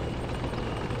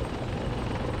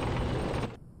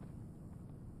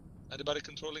 Anybody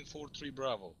controlling 4-3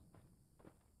 Bravo?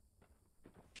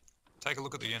 Take a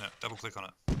look at the unit, double click on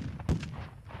it.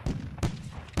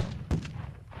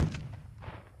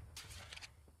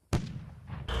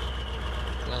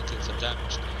 Apparently it's a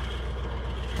damage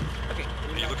now. Okay.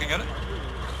 Are you looking at it?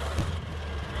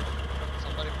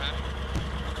 Somebody panic?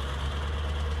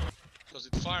 Because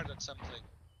it fired at something.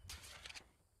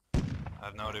 I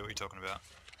have no idea what you're talking about.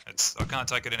 I can't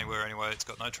take it anywhere anyway, it's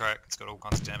got no track, it's got all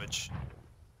kinds of damage,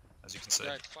 as you can see.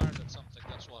 Yeah, it fired at something,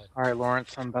 that's why. Alright,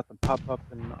 Lawrence, I'm about to pop up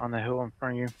on the hill in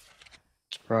front of you.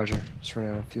 Roger. Just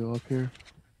running out of fuel up here.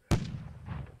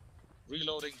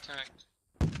 Reloading tank.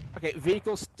 Okay,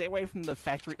 vehicles, stay away from the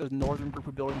factory, those northern group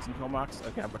of buildings in Comox.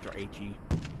 Okay, a bunch of HE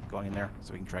going in there,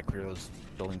 so we can try to clear those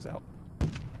buildings out.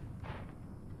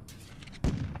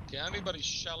 Okay, anybody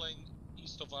shelling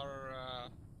east of our,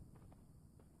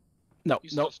 No,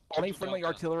 East no, of only Triple friendly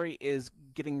Delta. artillery is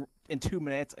getting in 2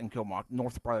 minutes in Comox,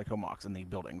 north part of Comox in the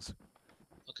buildings.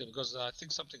 okay, because I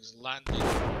think something's landing.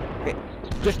 Okay,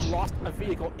 just lost a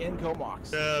vehicle in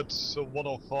Comox. Yeah, it's a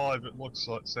 105. It looks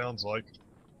like, sounds like.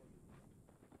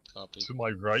 Copy. To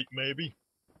my right, maybe.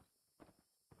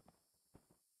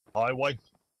 Highway.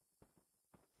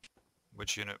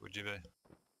 Which unit would you be?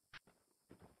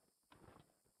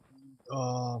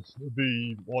 It'd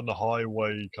be on the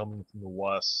highway coming from the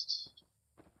west.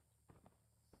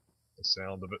 The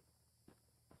sound of it.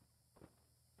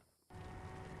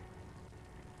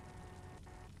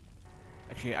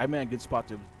 Actually, I'm in a good spot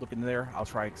to look in there. I'll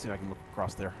try and see if I can look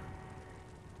across there.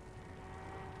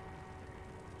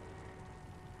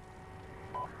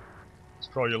 Let's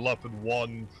try your Leopard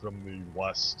 1 from the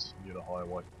west, near the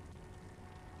highway.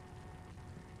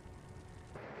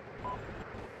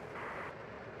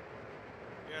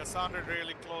 Yeah, sounded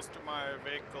really close to my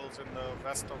vehicles in the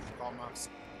west of Comox.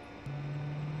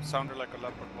 Sounded like a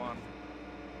Leopard 1.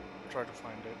 Try to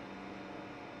find it.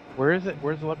 Where is it?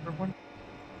 Where's the Leopard 1?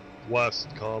 West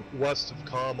of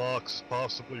Comox,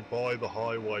 possibly by the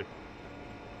highway.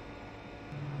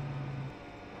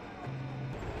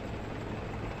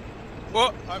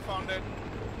 Whoa, I found it.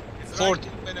 It's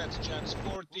 14 minutes, gents.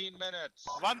 14 minutes.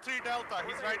 1-3 Delta,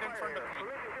 he's right in front of me.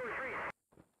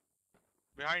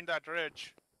 Behind that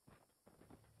ridge.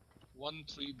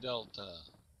 1-3 Delta.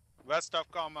 West of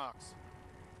Comox.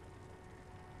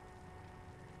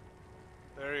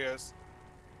 There he is.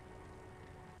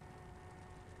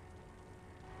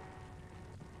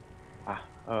 Ah,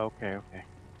 oh, okay, okay.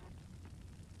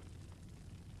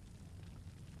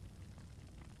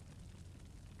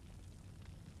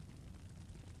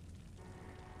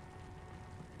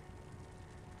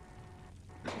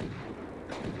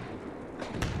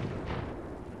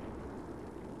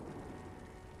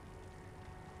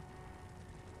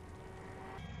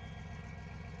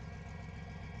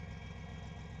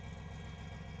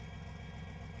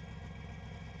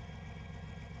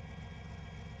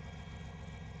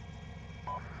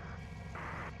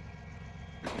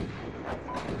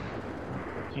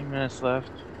 Minutes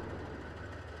left.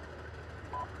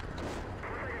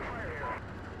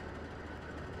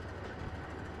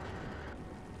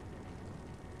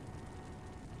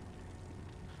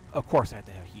 Of course I had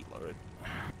to have heat loaded.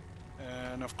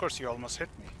 And of course you almost hit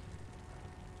me.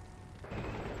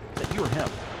 That you or him?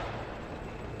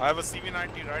 I have a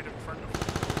CV-90 right in front of me.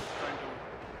 Trying to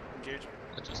engage him.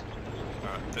 I just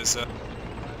Alright, there's a...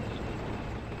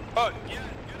 Oh, yeah,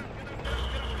 get him,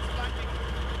 he's flanking.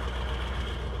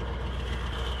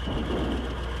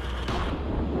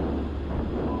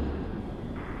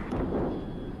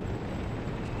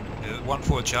 Yeah,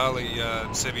 1-4 Charlie,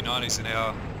 CV-90s in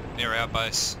near our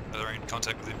base. They're in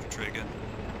contact with infantry again.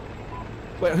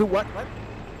 Wait, who, what?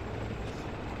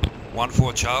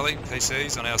 1-4 Charlie,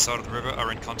 PCs on our side of the river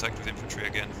are in contact with infantry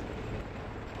again.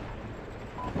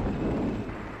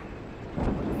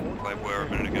 They were a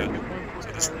minute ago.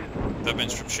 So they've been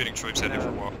shooting troops at him for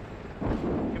a while.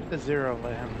 Give the 0,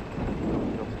 let him.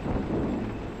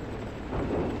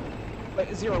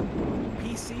 Wait, 0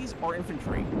 PCs or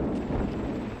infantry?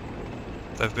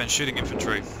 They've been shooting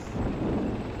infantry.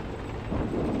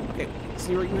 Okay,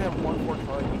 0, you have 1-4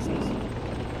 Charlie PCs.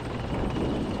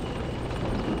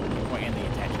 Oh, and the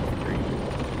attached infantry.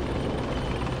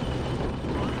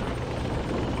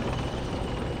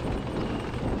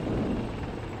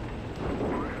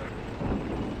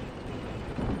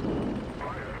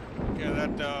 Yeah,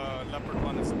 that Leopard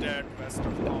 1 is dead west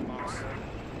of Comox.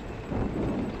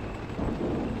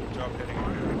 Good job hitting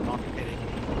him. Not hitting me.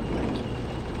 Thank you.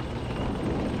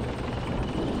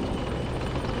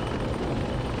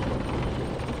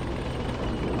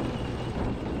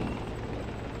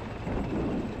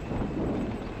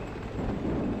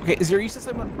 Okay, is there a use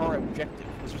of our objective?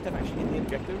 Was there stuff actually in the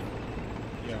objective?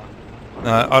 Yeah.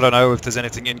 No, I don't know if there's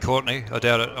anything in Courtney. I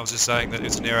doubt it. I was just saying that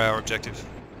it's near our objective.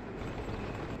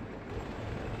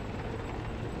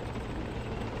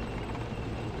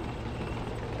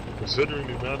 Considering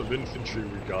the amount of infantry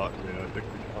we got, yeah, I think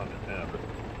we kind of have it.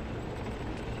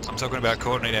 I'm talking about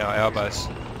Courtney now, our base.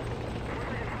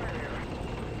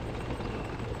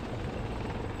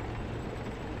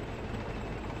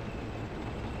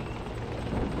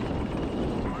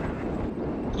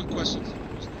 Quick question.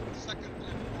 Was the second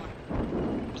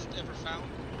M1, was it ever found?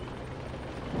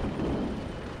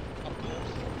 Up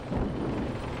north?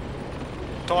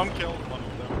 Tom killed one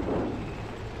of them.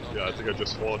 Yeah, I think I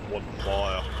just had one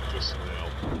fire just now.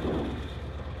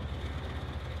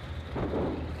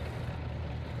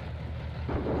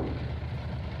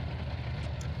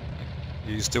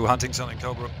 You still hunting something,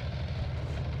 Cobra?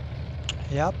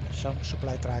 Yep, some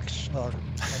supply trucks or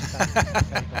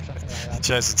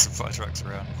Chasing supply trucks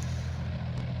around.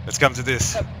 Let's come to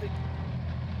this.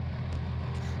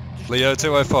 Leo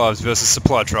 205s versus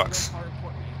supply trucks.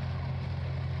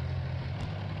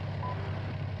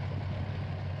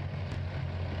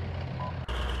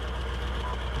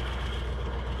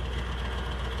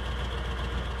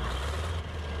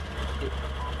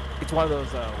 It's one of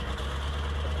those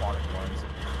aquatic ones.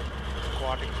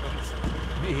 Aquatic ones.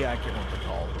 Yeah, I can't remember what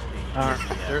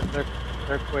they're called.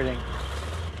 They're quitting.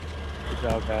 Good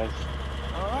job, guys.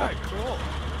 Alright, cool.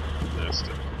 Missed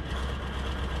it.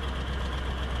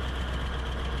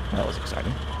 That was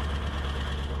exciting.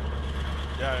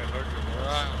 Yeah, I heard your voice.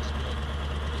 That was good.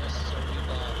 Yes, sir,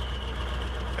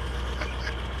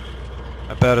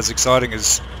 we About as exciting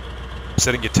as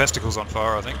setting your testicles on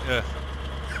fire, I think. Yeah.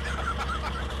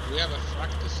 We have a frac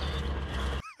to sign.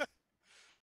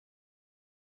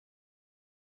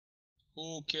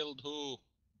 Who killed who?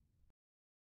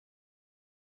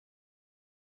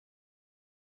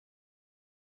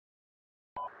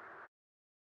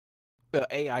 The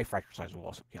AI fracture size will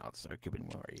also count, so it could be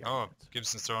more. Oh,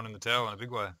 Gibson's throwing in the towel in a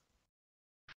big way.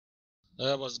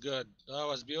 That was good. That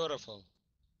was beautiful.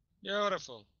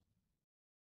 Beautiful.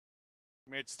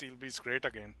 Made Steel Beast great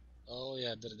again. Oh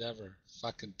yeah, did it ever.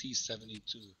 Fucking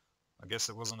T-72. I guess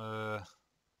it wasn't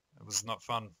it was not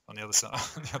fun on the other side,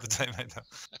 the other day, mate.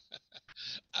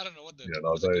 I don't know what the Yeah, it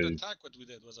no, was a good they- attack. What we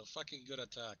did was a fucking good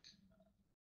attack.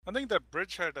 I think the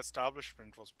bridgehead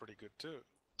establishment was pretty good too.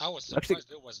 I was Actually- surprised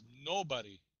there was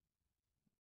nobody.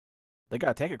 They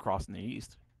got a tank across in the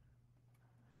east.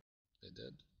 They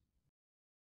did.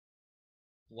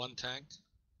 One tank.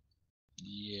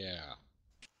 Yeah.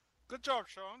 Good job,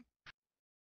 Sean.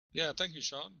 Yeah, thank you,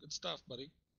 Sean. Good stuff, buddy.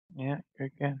 Yeah,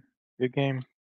 good game. Good game.